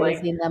absolutely. God is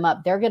raising them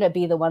up. They're going to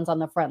be the ones on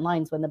the front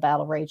lines when the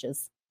battle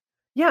rages.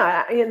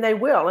 Yeah, and they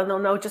will, and they'll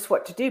know just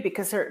what to do,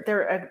 because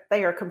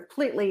they are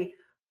completely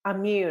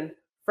immune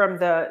from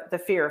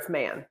the fear of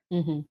man.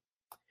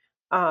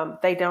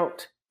 They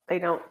don't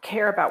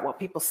care about what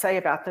people say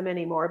about them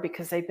anymore,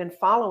 because they've been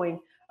following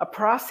a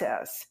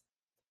process.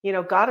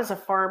 God is a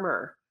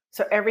farmer,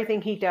 so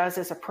everything he does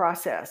is a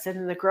process. And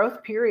in the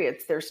growth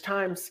periods, there's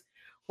times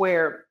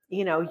where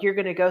you're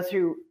going to go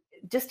through,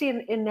 just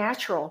in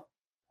natural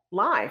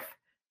life.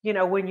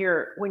 When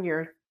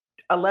you're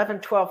 11,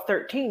 12,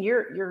 13,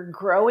 you're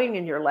growing,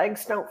 and your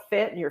legs don't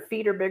fit, and your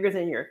feet are bigger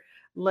than your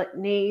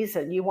knees.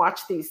 And you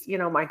watch these,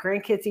 my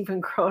grandkids,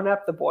 even growing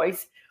up, the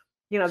boys,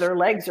 their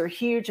legs are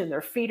huge and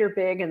their feet are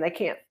big, and they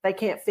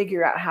can't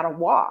figure out how to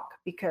walk,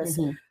 because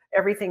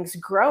everything's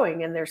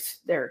growing, and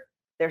they're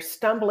they're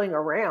stumbling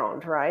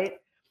around, right?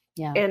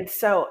 Yeah. And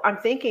so I'm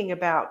thinking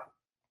about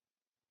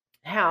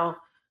how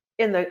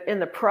in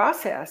the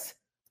process,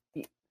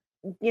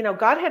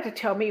 God had to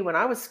tell me when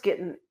I was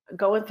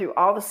going through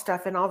all the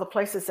stuff in all the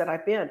places that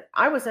I've been,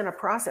 I was in a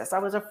process. I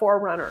was a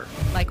forerunner.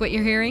 Like what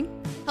you're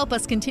hearing? Help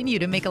us continue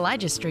to make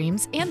Elijah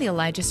Streams and the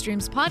Elijah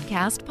Streams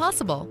podcast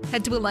possible.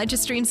 Head to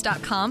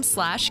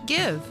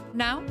ElijahStreams.com/give.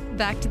 Now,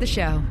 back to the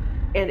show.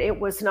 And it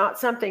was not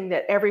something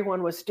that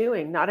everyone was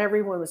doing. Not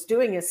everyone was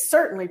doing it.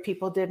 Certainly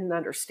people didn't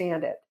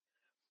understand it.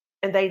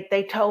 And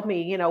they told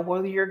me,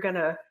 well, you're going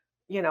to,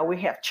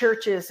 we have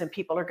churches and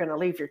people are going to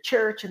leave your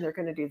church and they're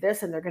going to do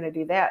this and they're going to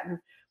do that.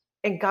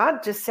 And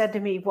God just said to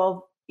me,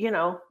 well,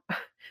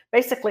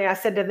 basically I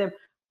said to them,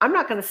 I'm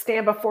not going to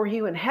stand before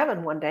you in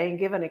heaven one day and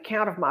give an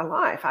account of my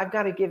life. I've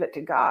got to give it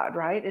to God,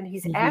 right? And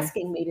he's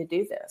asking me to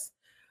do this.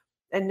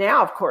 And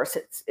now, of course,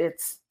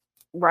 it's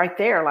right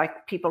there.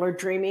 Like people are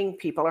dreaming,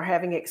 people are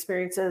having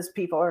experiences,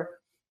 people are,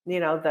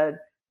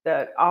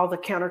 all the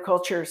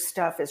counterculture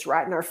stuff is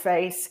right in our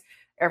face.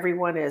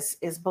 Everyone is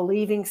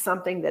believing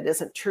something that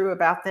isn't true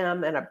about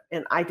them,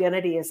 and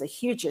identity is a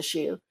huge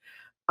issue.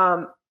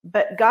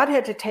 But God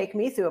had to take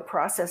me through a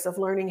process of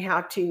learning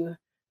how to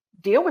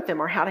deal with them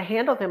or how to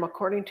handle them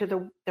according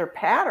to their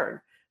pattern,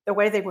 the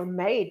way they were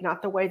made,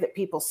 not the way that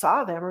people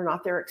saw them or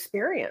not their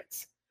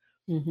experience.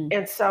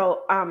 And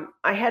so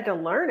I had to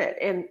learn it.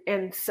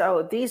 And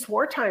so these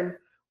wartime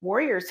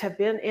warriors have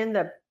been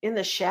in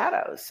the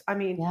shadows. I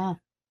mean,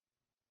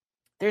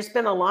 there's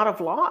been a lot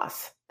of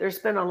loss. There's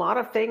been a lot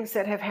of things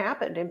that have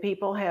happened, and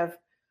people have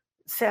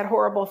said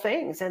horrible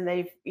things, and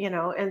they've,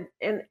 and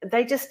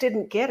they just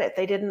didn't get it.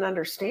 They didn't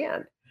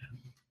understand.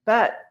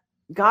 But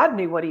God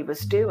knew what he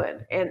was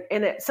doing. And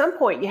at some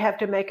point you have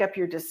to make up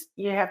your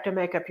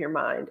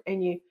mind,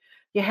 and you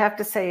have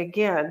to say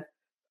again,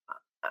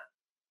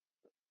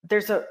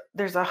 there's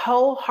a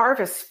whole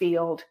harvest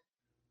field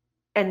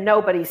and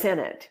nobody's in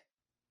it.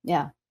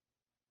 Yeah.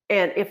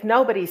 And if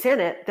nobody's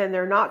in it, then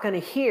they're not going to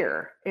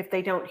hear. If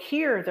they don't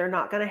hear, they're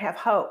not going to have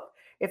hope.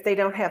 If they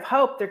don't have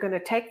hope, they're going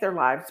to take their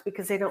lives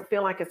because they don't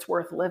feel like it's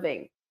worth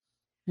living.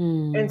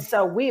 And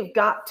so we've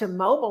got to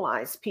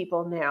mobilize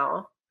people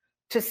now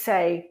to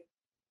say,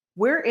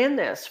 we're in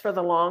this for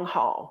the long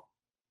haul.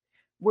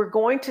 We're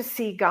going to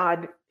see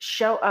God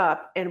show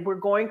up, and we're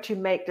going to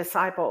make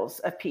disciples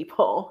of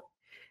people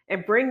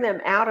and bring them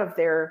out of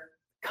their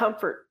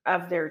comfort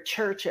of their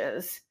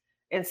churches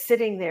and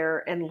sitting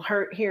there and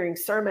hearing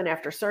sermon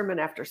after sermon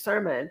after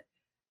sermon.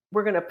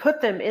 We're going to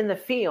put them in the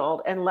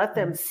field and let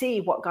them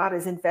see what God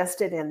has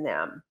invested in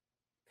them.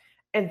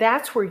 And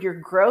that's where your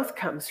growth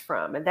comes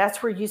from. And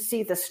that's where you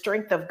see the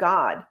strength of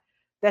God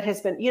that has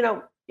been,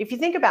 if you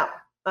think about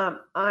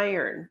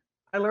iron,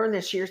 I learned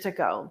this years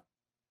ago,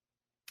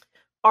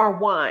 or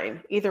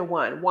wine, either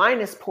one.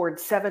 Wine is poured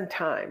 7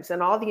 times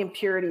and all the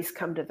impurities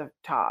come to the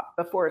top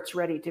before it's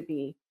ready to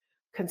be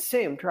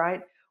consumed,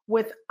 right?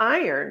 With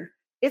iron,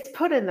 it's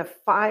put in the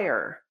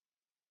fire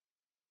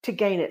to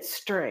gain its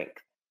strength.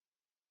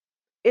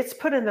 It's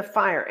put in the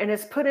fire, and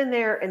it's put in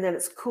there, and then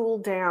it's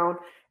cooled down,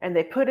 and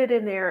they put it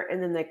in there,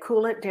 and then they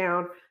cool it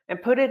down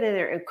and put it in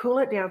there and cool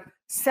it down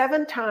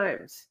 7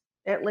 times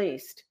at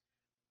least.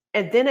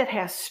 And then it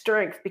has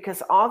strength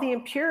because all the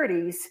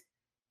impurities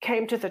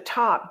came to the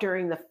top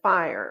during the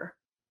fire.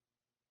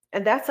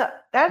 And that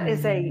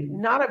is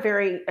not a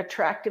very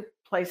attractive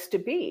place to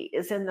be,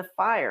 is in the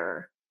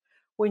fire.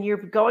 When you're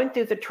going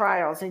through the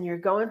trials and you're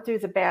going through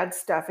the bad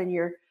stuff and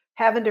you're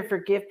having to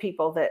forgive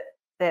people that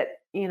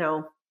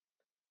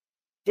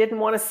didn't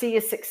want to see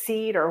you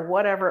succeed or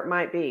whatever it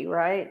might be,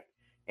 right?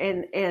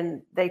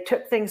 And they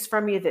took things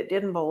from you that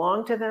didn't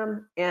belong to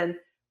them, and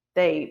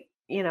they,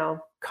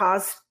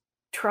 caused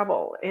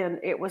trouble, and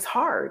it was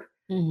hard.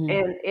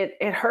 And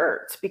it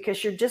hurts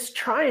because you're just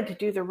trying to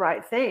do the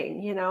right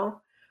thing,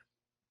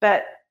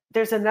 But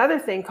there's another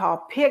thing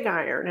called pig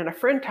iron, and a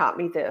friend taught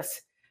me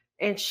this.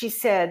 And she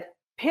said,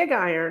 pig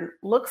iron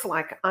looks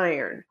like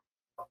iron,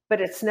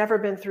 but it's never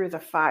been through the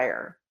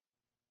fire.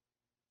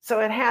 So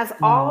it has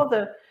all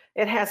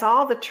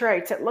the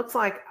traits. It looks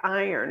like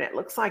iron. It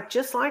looks like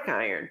just like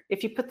iron.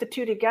 If you put the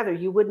two together,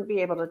 you wouldn't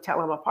be able to tell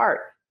them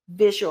apart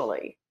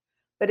visually.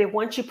 But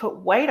once you put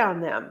weight on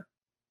them,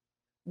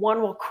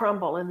 one will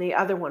crumble and the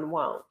other one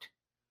won't.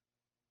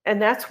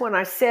 And that's when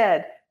I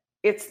said,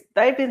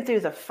 they've been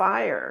through the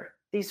fire,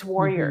 these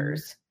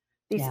warriors.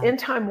 These end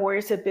time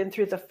warriors have been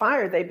through the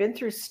fire. They've been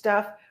through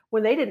stuff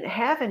when they didn't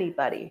have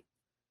anybody.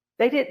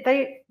 They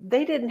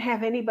didn't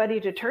have anybody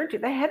to turn to.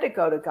 They had to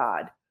go to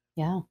God.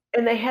 Yeah.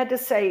 And they had to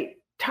say,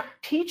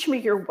 teach me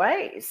your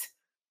ways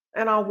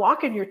and I'll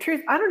walk in your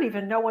truth. I don't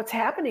even know what's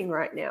happening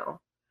right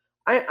now.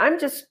 I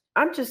just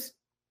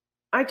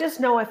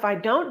know if I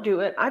don't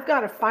do it, I've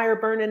got a fire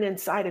burning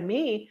inside of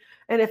me.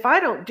 And if I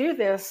don't do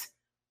this,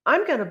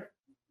 I'm going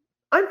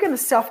to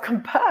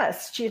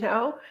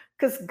self-combust,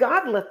 because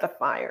God lit the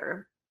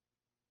fire.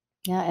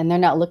 Yeah. And they're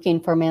not looking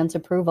for man's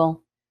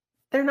approval.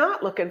 They're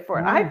not looking for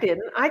it. I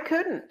didn't. I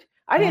couldn't.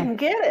 I didn't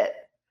get it.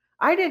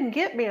 I didn't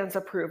get man's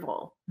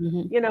approval.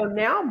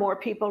 Now more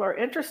people are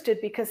interested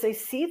because they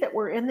see that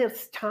we're in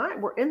this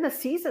time, we're in the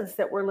seasons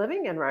that we're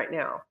living in right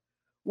now.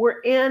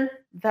 We're in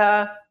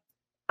the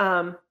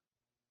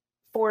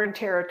foreign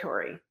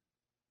territory.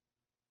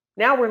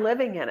 Now we're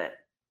living in it.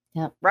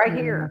 Yep. Right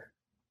here.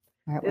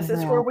 Right This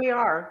is where we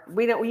are.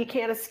 You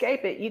can't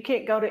escape it. You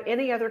can't go to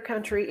any other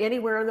country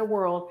anywhere in the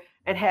world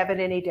and have it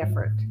any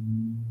different.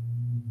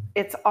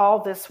 It's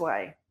all this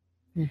way.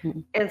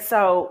 And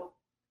so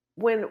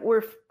when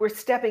we're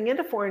stepping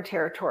into foreign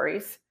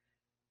territories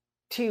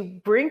to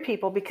bring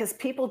people, because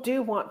people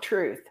do want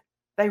truth.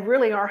 They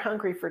really are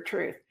hungry for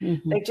truth.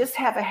 They just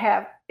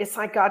it's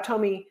like God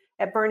told me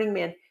at Burning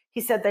Man.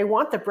 He said, they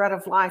want the bread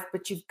of life,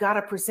 but you've got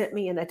to present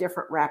me in a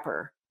different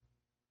wrapper.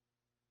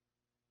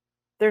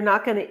 They're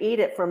not going to eat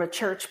it from a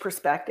church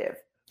perspective.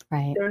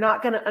 Right. They're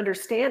not going to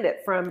understand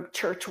it from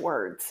church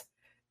words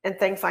and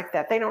things like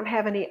that. They don't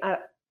have any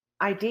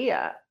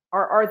idea,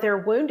 or they're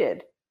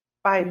wounded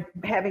by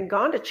having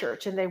gone to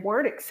church and they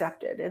weren't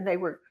accepted and they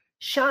were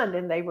shunned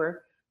and they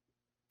were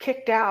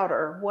kicked out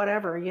or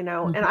whatever, And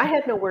I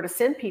had nowhere to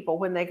send people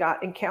when they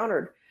got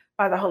encountered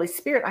by the Holy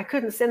Spirit. I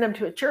couldn't send them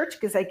to a church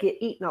because they get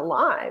eaten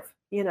alive,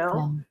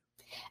 Yeah.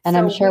 And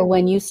I'm sure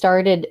when you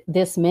started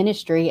this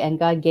ministry and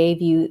God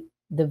gave you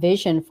the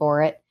vision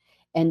for it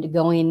and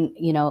going,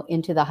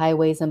 into the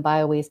highways and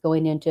byways,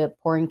 going into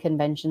porn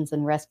conventions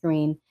and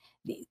rescuing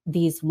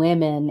these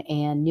women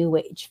and New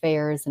Age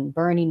fairs and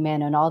Burning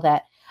Man and all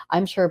that,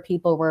 I'm sure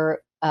people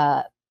were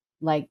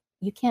like,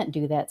 you can't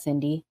do that,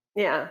 Cindy.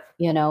 Yeah.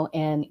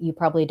 And you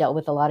probably dealt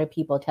with a lot of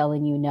people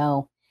telling you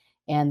no.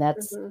 And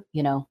that's,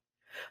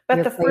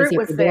 but the fruit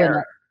was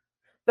there.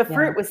 The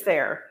fruit was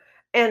there.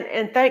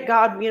 And thank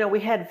God, we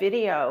had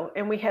video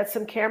and we had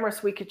some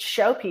cameras we could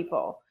show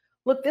people,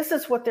 look, this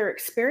is what they're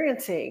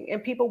experiencing,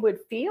 and people would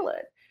feel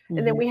it.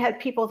 And then we had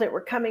people that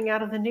were coming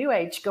out of the New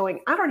Age going,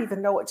 I don't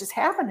even know what just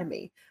happened to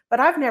me, but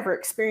I've never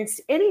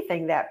experienced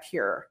anything that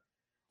pure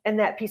and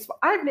that peaceful.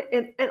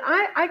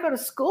 I go to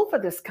school for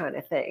this kind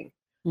of thing.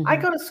 I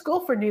go to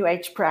school for New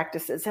Age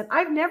practices, and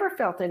I've never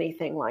felt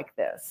anything like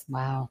this.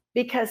 Wow.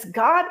 Because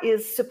God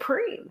is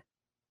supreme.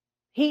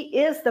 He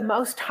is the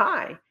Most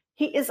High.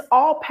 He is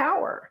all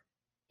power.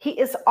 He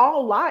is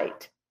all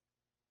light.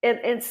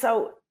 And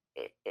so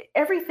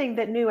everything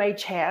that New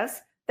Age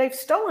has, they've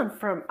stolen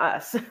from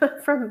us,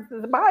 from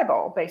the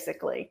Bible,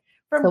 basically,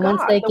 from God,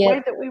 the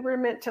way that we were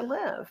meant to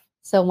live.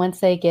 So once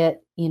they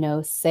get,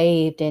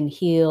 saved and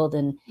healed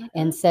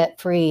and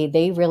set free,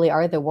 they really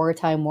are the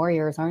wartime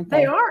warriors, aren't they?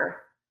 They are.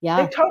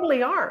 Yeah. They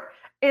totally are.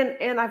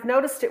 And I've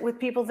noticed it with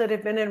people that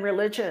have been in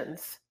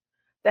religions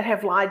that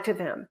have lied to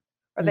them,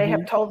 or they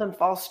have told them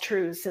false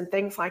truths and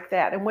things like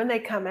that. And when they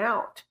come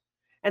out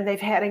and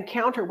they've had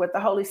encounter with the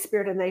Holy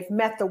Spirit and they've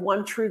met the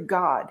one true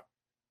God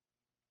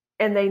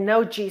and they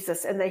know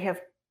Jesus and they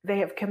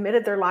have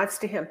committed their lives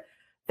to him,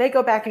 they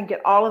go back and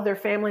get all of their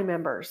family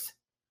members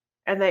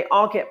and they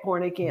all get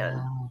born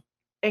again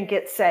and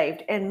get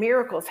saved, and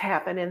miracles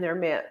happen in their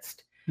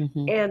midst.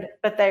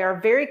 But they are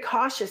very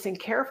cautious and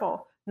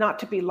careful not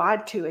to be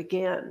lied to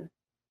again.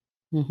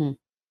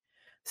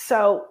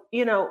 So,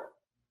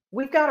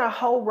 we've got a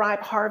whole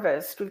ripe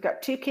harvest. We've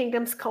got two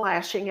kingdoms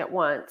clashing at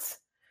once.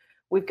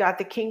 We've got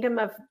the kingdom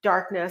of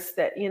darkness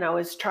that,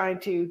 is trying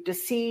to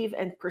deceive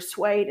and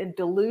persuade and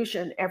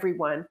delusion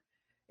everyone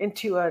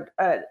into a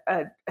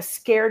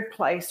scared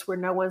place where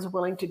no one's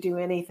willing to do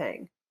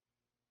anything,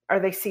 or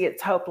they see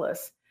it's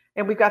hopeless.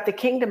 And we've got the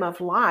kingdom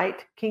of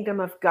light, kingdom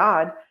of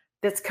God,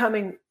 that's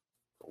coming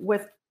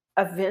with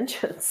a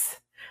vengeance.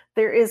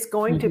 There is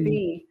going to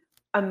be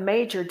a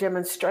major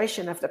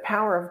demonstration of the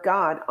power of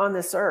God on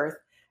this earth,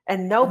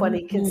 and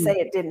nobody can say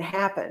it didn't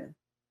happen.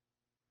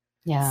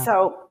 Yeah.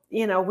 So,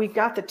 we've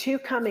got the two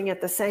coming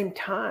at the same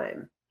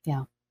time.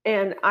 Yeah.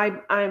 And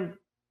I'm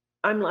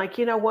like,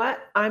 you know what?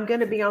 I'm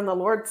going to be on the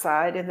Lord's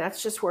side, and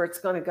that's just where it's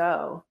going to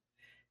go.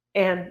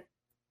 And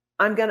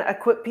I'm going to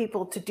equip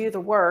people to do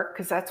the work,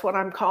 because that's what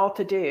I'm called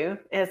to do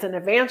as an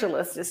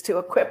evangelist, is to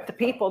equip the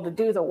people to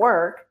do the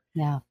work.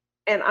 Yeah.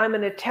 And I'm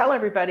going to tell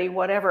everybody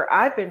whatever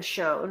I've been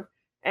shown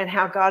and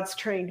how God's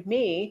trained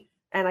me.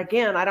 And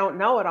again, I don't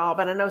know it all,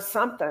 but I know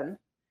something.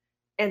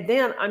 And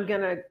then I'm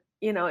going to,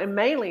 and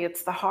mainly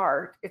it's the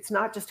heart. It's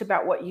not just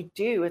about what you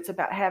do. It's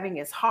about having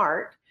his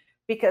heart,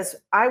 because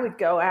I would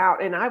go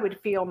out and I would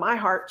feel my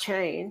heart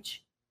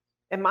change,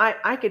 and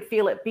I could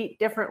feel it beat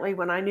differently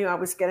when I knew I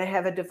was going to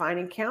have a divine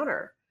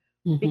encounter,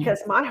 because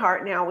my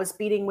heart now was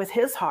beating with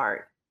his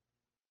heart.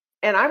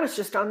 And I was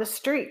just on the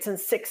streets in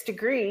 6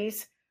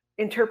 degrees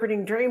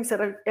interpreting dreams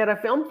at a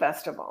film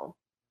festival.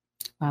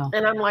 Wow.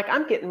 And I'm like,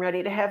 I'm getting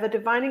ready to have a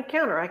divine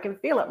encounter. I can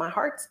feel it. My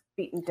heart's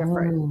beating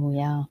different. Oh,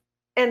 yeah.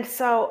 And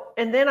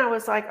then I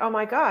was like, oh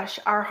my gosh,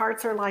 our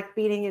hearts are like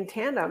beating in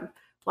tandem.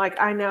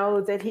 Like, I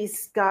know that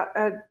he's got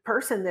a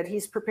person that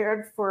he's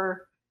prepared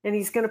for, and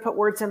he's going to put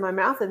words in my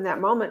mouth in that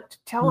moment to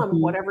tell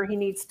him whatever he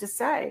needs to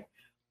say.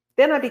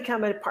 Then I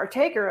become a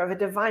partaker of a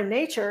divine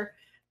nature,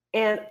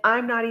 and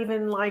I'm not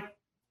even like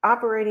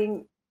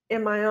operating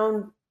in my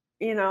own,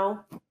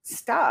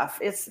 stuff.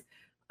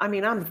 I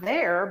mean, I'm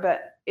there,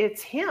 but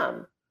it's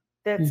him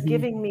that's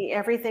giving me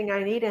everything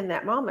I need in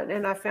that moment.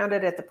 And I found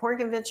it at the porn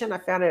convention. I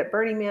found it at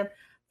Burning Man,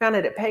 found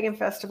it at Pagan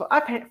Festival. I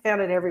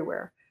found it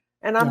everywhere.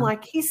 And I'm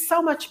like, he's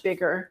so much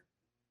bigger.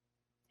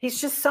 He's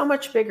just so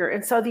much bigger.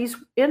 And so these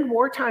in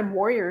wartime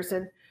warriors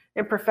and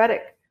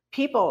prophetic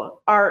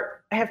people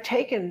have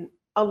taken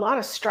a lot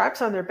of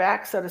stripes on their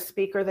back, so to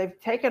speak, or they've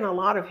taken a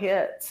lot of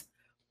hits.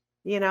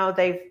 You know,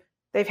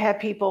 they've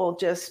had people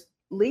just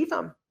leave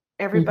them.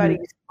 Everybody's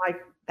like,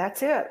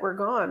 that's it. We're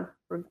gone.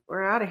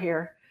 We're out of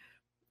here.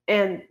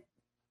 And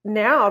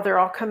now they're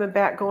all coming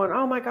back going,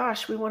 oh my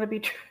gosh, we want to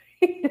be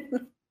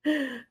trained.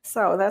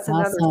 So that's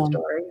another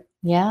story.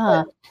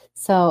 Yeah.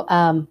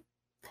 So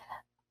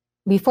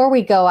before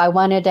we go, I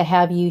wanted to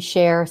have you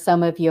share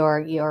some of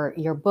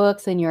your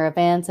books and your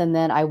events, and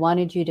then I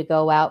wanted you to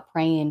go out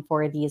praying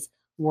for these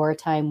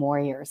wartime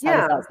warriors.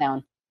 How does that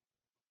sound?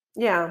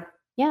 Yeah.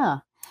 Yeah.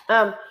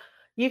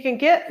 You can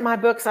get my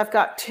books. I've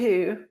got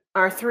 2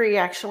 or 3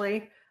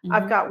 actually.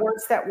 I've got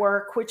Words That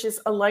Work, which is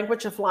a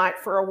language of light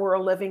for a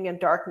world living in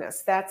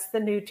darkness. That's the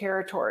new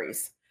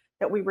territories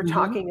that we were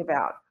talking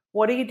about.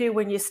 What do you do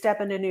when you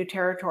step into new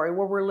territory?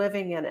 Well, we're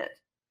living in it.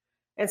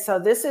 And so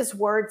this is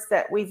words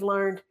that we've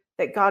learned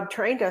that God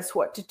trained us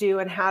what to do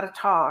and how to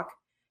talk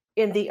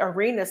in the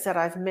arenas that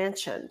I've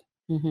mentioned.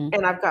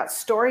 And I've got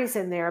stories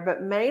in there,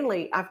 but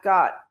mainly I've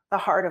got the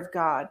heart of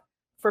God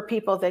for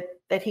people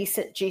that he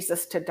sent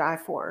Jesus to die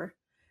for.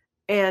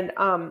 And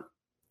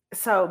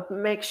so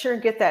make sure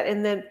and get that.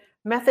 And then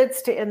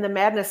Methods to End the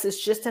Madness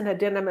is just an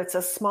addendum. It's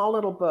a small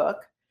little book.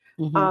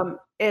 And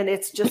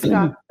it's just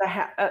got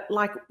the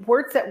like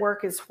Words That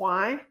Work is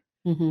why,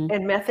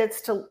 and Methods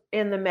to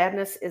End the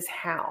Madness is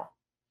how.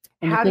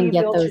 And how do you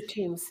build your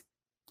teams?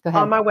 Go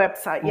ahead. On my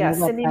website. Yes,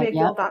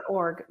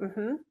 CindyMcGill.org.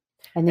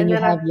 And then you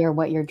have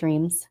What Your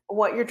Dreams.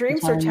 What Your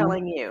Dreams are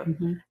telling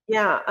you.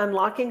 Yeah,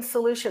 unlocking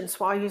solutions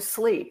while you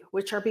sleep,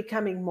 which are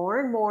becoming more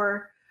and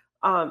more.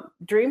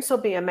 Dreams will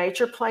be a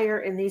major player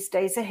in these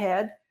days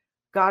ahead.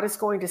 God is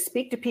going to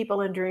speak to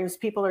people in dreams.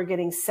 People are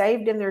getting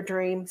saved in their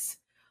dreams.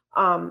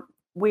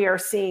 We are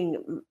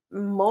seeing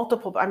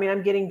multiple, I mean,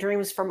 I'm getting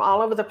dreams from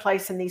all over the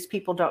place, and these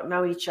people don't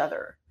know each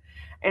other.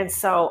 And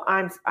so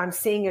I'm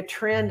seeing a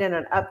trend and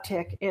an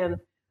uptick in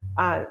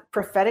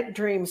prophetic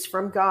dreams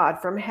from God,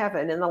 from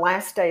heaven. In the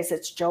last days,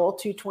 it's Joel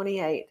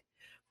 2:28.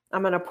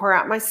 I'm going to pour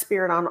out my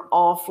spirit on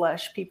all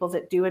flesh, people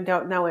that do and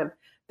don't know him.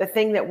 The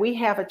thing that we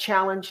have a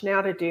challenge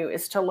now to do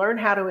is to learn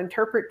how to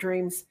interpret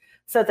dreams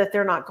so that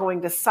they're not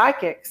going to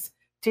psychics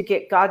to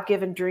get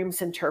God-given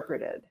dreams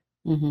interpreted,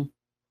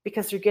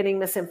 because you're getting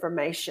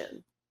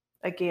misinformation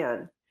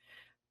again.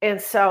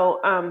 And so,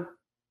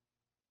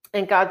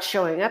 and God's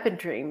showing up in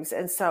dreams.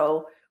 And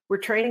so we're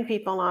training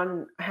people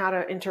on how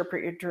to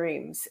interpret your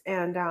dreams.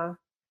 And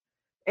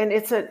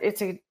it's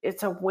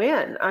a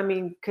win. I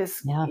mean,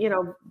 because, you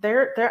know,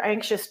 they're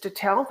anxious to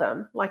tell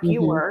them, like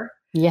you were.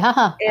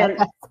 Yeah. And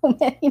so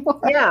many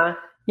more.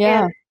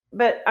 Yeah.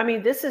 But I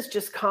mean, this is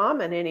just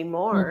common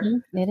anymore.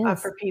 It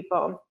is. For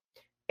people.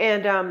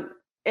 And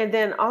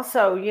then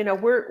also, you know,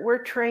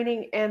 we're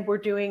training and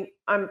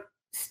I'm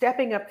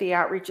stepping up the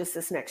outreaches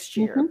this next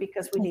year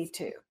because we need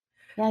to.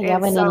 Yeah, you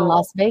have one in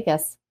Las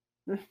Vegas.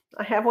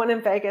 I have one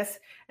in Vegas,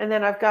 and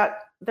then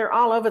they're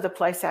all over the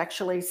place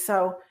actually.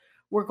 So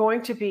we're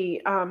going to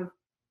be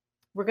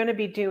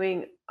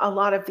doing a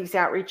lot of these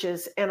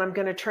outreaches, and I'm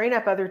going to train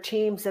up other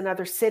teams in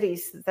other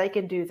cities that they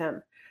can do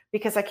them,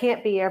 because I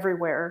can't be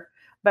everywhere,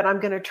 but I'm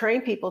going to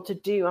train people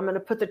I'm going to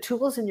put the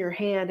tools in your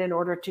hand in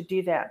order to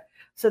do that.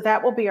 So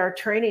that will be our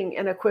training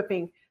and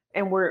equipping.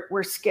 And we're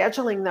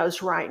scheduling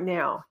those right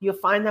now. You'll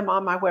find them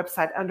on my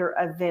website under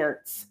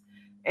events.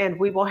 And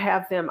we will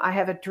have them. I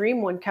have a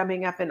dream one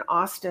coming up in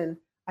Austin.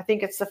 I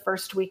think it's the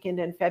first weekend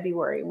in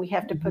February. We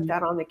have to put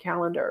that on the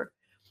calendar.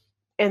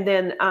 And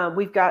then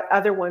we've got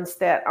other ones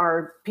that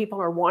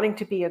people are wanting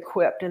to be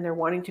equipped and they're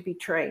wanting to be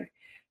trained.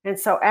 And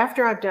so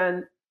after I've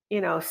done,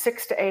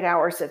 6 to 8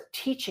 hours of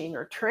teaching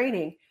or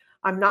training,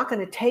 I'm not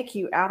going to take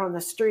you out on the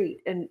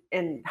street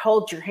and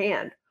hold your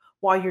hand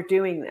while you're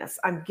doing this.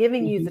 I'm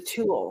giving you the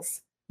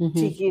tools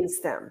to use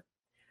them.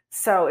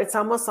 So it's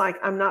almost like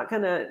I'm not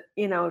going to,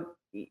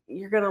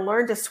 you're going to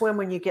learn to swim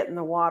when you get in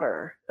the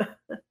water.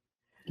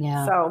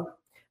 Yeah. So,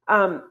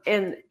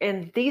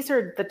 and these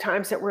are the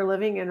times that we're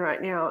living in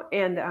right now.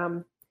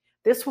 And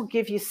this will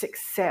give you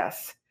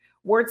success.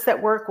 Words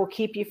That Work will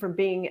keep you from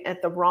being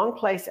at the wrong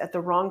place at the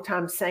wrong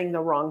time, saying the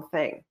wrong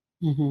thing.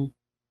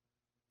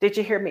 Did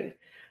you hear me?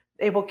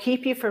 It will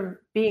keep you from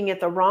being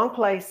at the wrong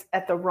place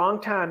at the wrong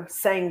time,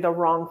 saying the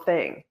wrong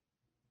thing.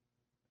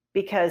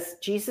 Because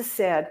Jesus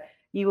said,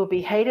 you will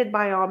be hated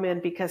by all men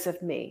because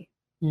of me.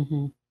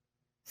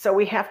 So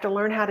we have to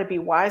learn how to be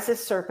wise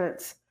as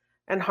serpents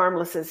and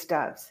harmless as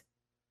doves.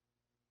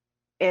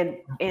 And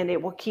it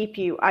will keep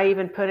you, I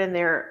even put in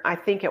there, I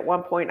think at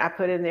one point I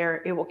put in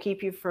there, it will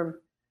keep you from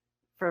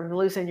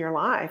losing your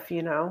life,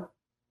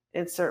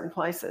 in certain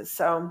places.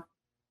 So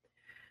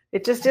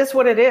it just is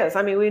what it is.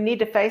 I mean, we need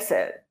to face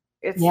it.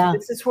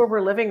 This is where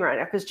we're living right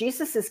now, because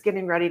Jesus is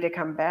getting ready to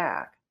come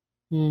back.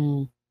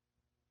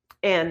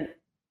 And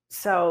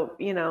so,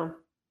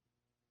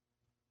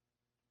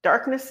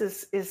 darkness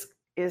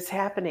is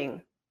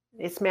happening.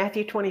 It's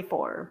Matthew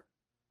 24.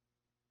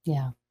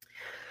 Yeah.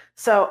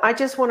 So I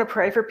just want to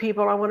pray for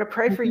people. I want to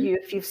pray for you.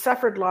 If you've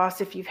suffered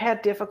loss, if you've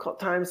had difficult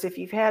times, if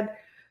you've had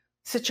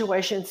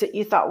situations that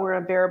you thought were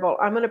unbearable,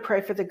 I'm going to pray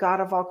for the God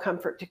of all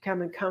comfort to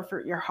come and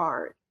comfort your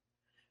heart.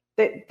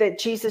 That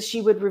Jesus,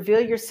 you would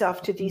reveal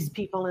yourself to these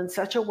people in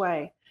such a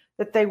way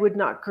that they would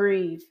not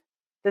grieve,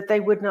 that they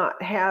would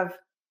not have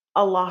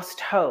a lost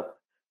hope,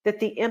 that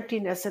the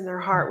emptiness in their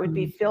heart would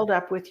be filled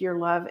up with your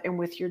love and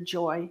with your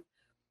joy.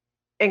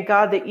 And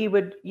God, that you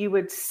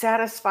would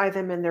satisfy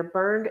them in their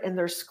burned and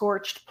their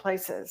scorched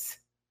places.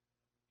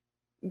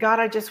 God,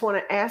 I just want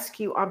to ask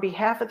you on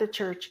behalf of the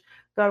church,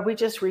 God, we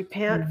just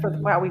repent for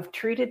how we've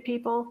treated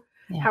people,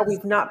 how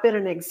we've not been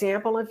an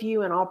example of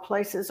you in all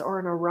places or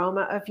an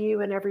aroma of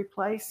you in every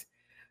place.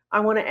 I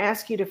want to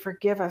ask you to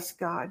forgive us,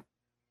 God,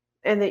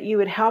 and that you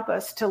would help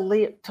us to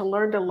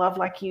learn to love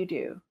like you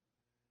do.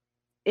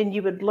 And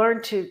you would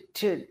learn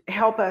to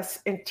help us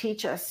and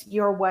teach us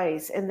your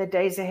ways in the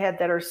days ahead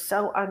that are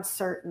so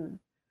uncertain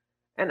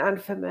and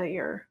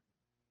unfamiliar.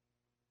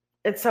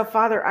 And so,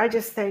 Father, I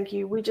just thank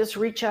you. We just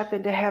reach up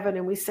into heaven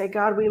and we say,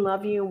 God, we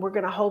love you and we're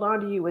going to hold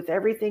on to you with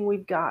everything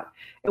we've got.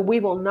 And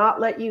we will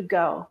not let you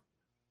go.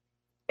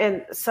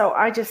 And so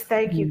I just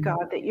thank you,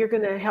 God, that you're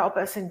going to help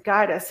us and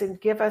guide us and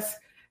give us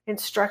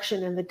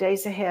instruction in the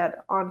days ahead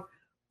on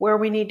where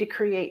we need to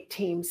create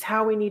teams,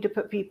 how we need to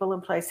put people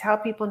in place, how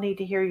people need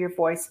to hear your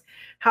voice,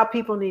 how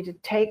people need to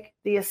take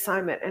the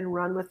assignment and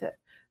run with it,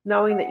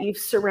 knowing that you've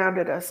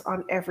surrounded us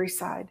on every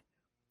side.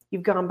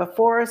 You've gone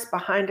before us,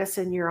 behind us,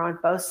 and you're on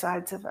both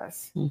sides of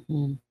us.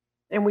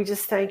 And we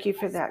just thank you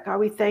for that, God.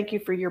 We thank you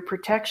for your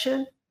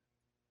protection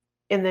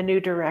in the new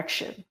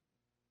direction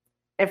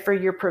and for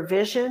your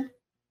provision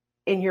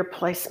in your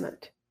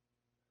placement.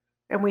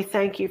 And we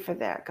thank you for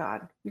that,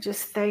 God. We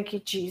just thank you,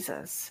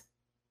 Jesus.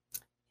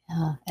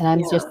 Yeah. And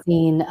I'm just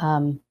seeing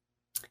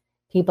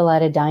people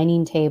at a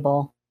dining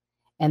table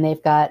and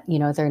they've got,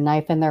 their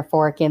knife and their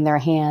fork in their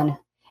hand.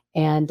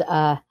 And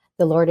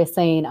the Lord is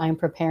saying, I'm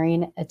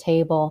preparing a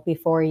table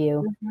before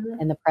you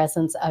in the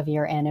presence of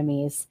your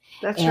enemies.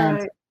 That's and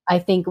right. I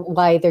think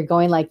why they're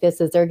going like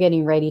this is they're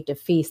getting ready to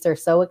feast. They're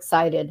so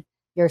excited.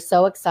 You're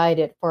so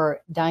excited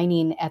for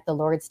dining at the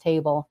Lord's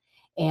table.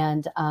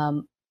 And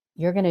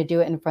you're going to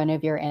do it in front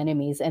of your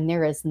enemies. And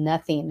there is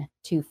nothing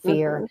to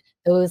fear.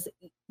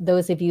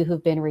 Those of you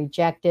who've been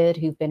rejected,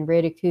 who've been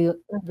ridiculed,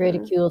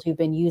 who've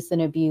been used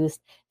and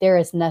abused, there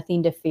is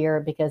nothing to fear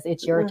because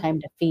it's your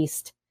time to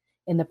feast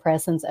in the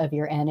presence of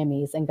your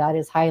enemies. And God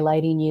is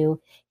highlighting you.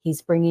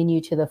 He's bringing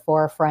you to the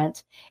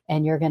forefront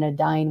and you're going to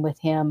dine with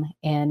him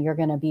and you're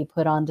going to be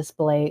put on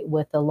display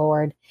with the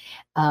Lord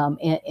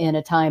in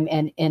a time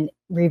and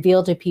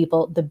reveal to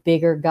people the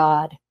bigger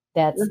God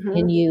that's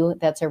in you,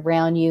 that's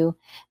around you,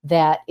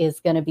 that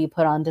is going to be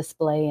put on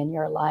display in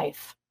your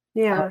life.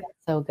 Yeah. Oh,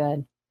 so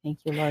good. Thank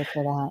you, Lord,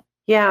 for that.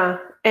 Yeah.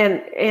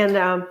 And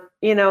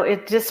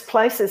it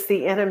displaces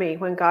the enemy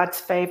when God's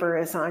favor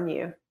is on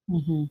you.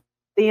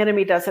 The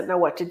enemy doesn't know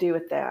what to do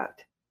with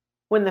that.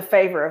 When the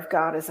favor of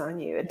God is on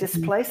you, it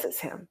displaces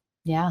him.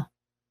 Yeah.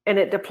 And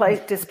it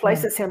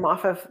displaces him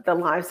off of the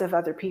lives of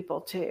other people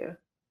too.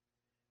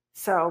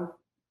 So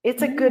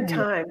it's a good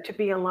time to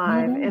be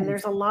alive. And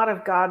there's a lot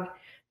of God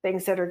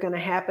things that are going to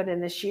happen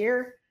in this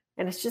year.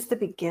 And it's just the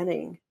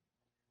beginning.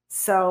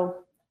 So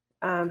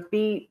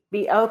be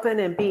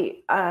open and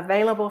be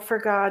available for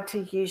God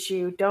to use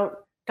you. Don't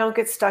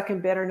get stuck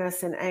in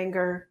bitterness and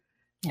anger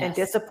and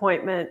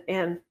disappointment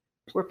and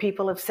where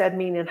people have said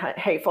mean and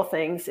hateful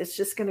things. It's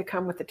just going to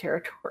come with the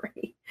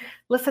territory.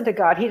 Listen to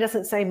God. He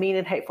doesn't say mean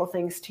and hateful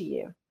things to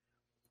you.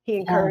 He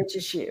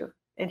encourages you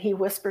and he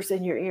whispers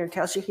in your ear and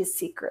tells you his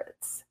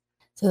secrets.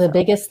 So the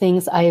biggest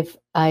things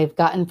I've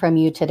gotten from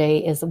you today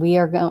is we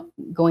are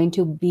going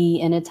to be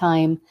in a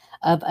time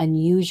of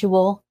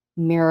unusual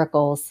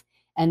miracles,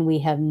 and we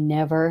have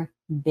never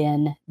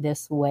been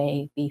this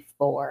way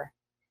before.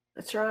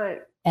 That's right.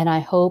 And I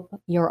hope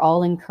you're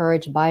all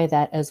encouraged by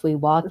that as we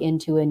walk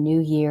into a new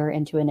year,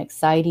 into an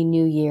exciting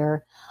new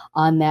year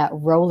on that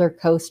roller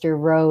coaster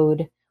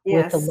road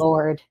with the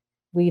Lord.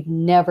 We've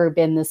never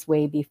been this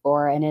way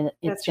before, and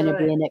it's going to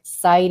be an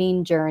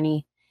exciting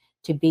journey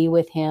to be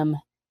with him,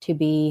 to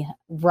be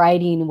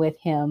riding with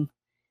him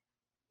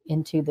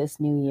into this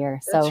new year.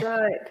 So, that's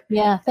right.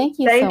 Yeah, thank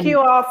you. Thank you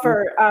all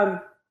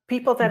for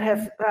people that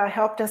have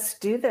helped us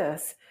do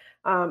this.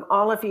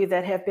 All of you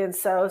that have been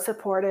so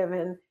supportive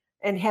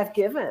and have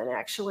given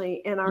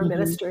actually in our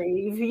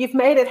ministry. You've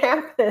made it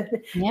happen.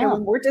 Yeah.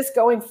 And we're just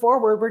going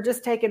forward. We're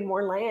just taking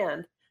more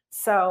land.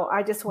 So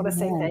I just want to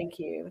say thank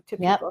you to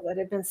people that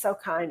have been so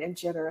kind and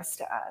generous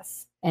to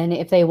us. And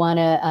if they want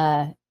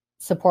to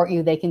support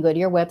you, they can go to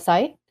your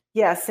website.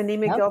 Yes,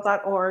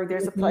 CindyMcGill.org.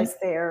 There's a place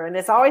there. And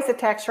it's always a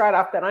tax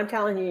write-off, but I'm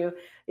telling you,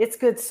 it's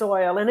good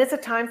soil. And it's a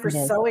time for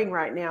sowing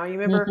right now. You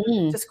remember,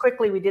 just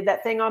quickly, we did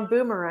that thing on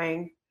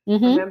boomerang.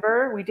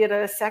 Remember, we did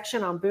a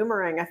section on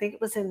boomerang. I think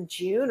it was in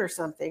June or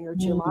something, or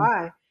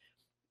July.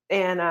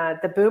 And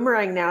the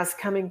boomerang now is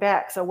coming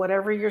back. So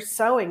whatever you're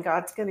sowing,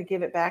 God's going to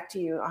give it back to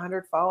you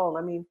 100-fold.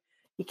 I mean,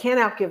 you can't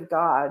outgive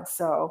God.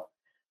 So,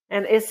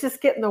 and it's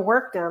just getting the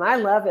work done. I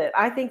love it.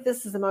 I think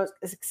this is the most,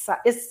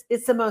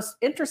 it's the most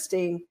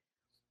interesting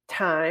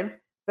time,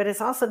 but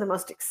it's also the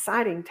most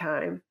exciting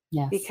time.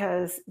 Yes.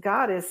 Because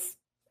God is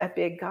a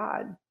big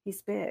God.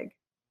 He's big.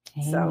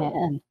 Amen.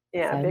 So,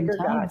 yeah, Exciting bigger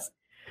times. God.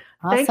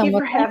 Thank you Awesome.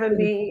 for having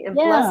me, and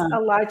Yeah. bless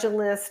Elijah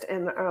List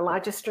and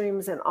Elijah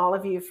Streams and all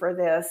of you for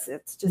this.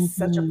 It's just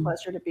such a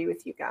pleasure to be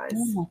with you guys.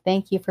 Yeah,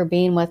 thank you for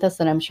being with us,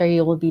 and I'm sure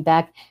you will be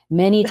back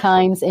many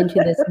times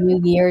into this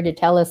new year to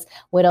tell us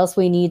what else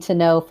we need to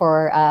know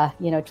for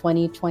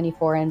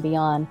 2024 and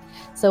beyond.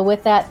 So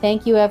with that,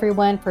 thank you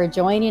everyone for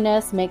joining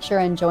us. Make sure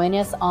and join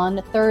us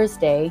on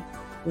Thursday,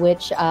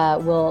 which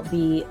will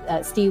be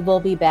Steve will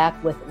be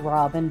back with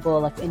Robin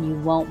Bullock, and you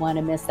won't want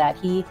to miss that.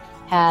 He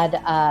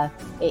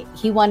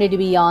wanted to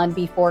be on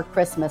before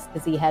Christmas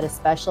because he had a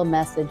special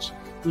message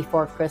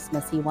before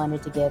Christmas he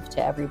wanted to give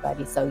to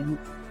everybody. So you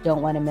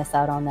don't want to miss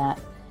out on that.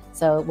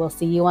 So we'll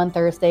see you on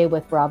Thursday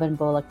with Robin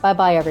Bullock.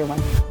 Bye-bye, everyone.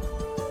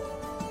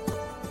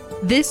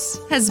 This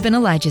has been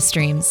Elijah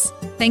Streams.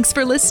 Thanks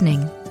for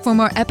listening. For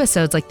more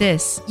episodes like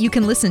this, you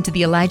can listen to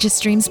the Elijah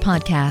Streams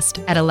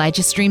podcast at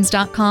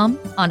ElijahStreams.com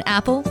on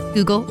Apple,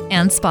 Google,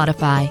 and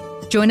Spotify.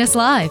 Join us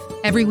live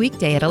every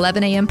weekday at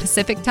 11 a.m.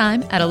 Pacific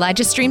Time at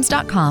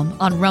ElijahStreams.com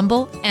on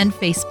Rumble and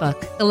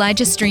Facebook.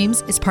 Elijah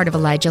Streams is part of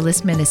Elijah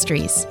List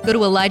Ministries. Go to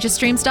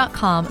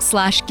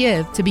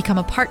ElijahStreams.com/give to become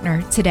a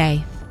partner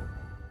today.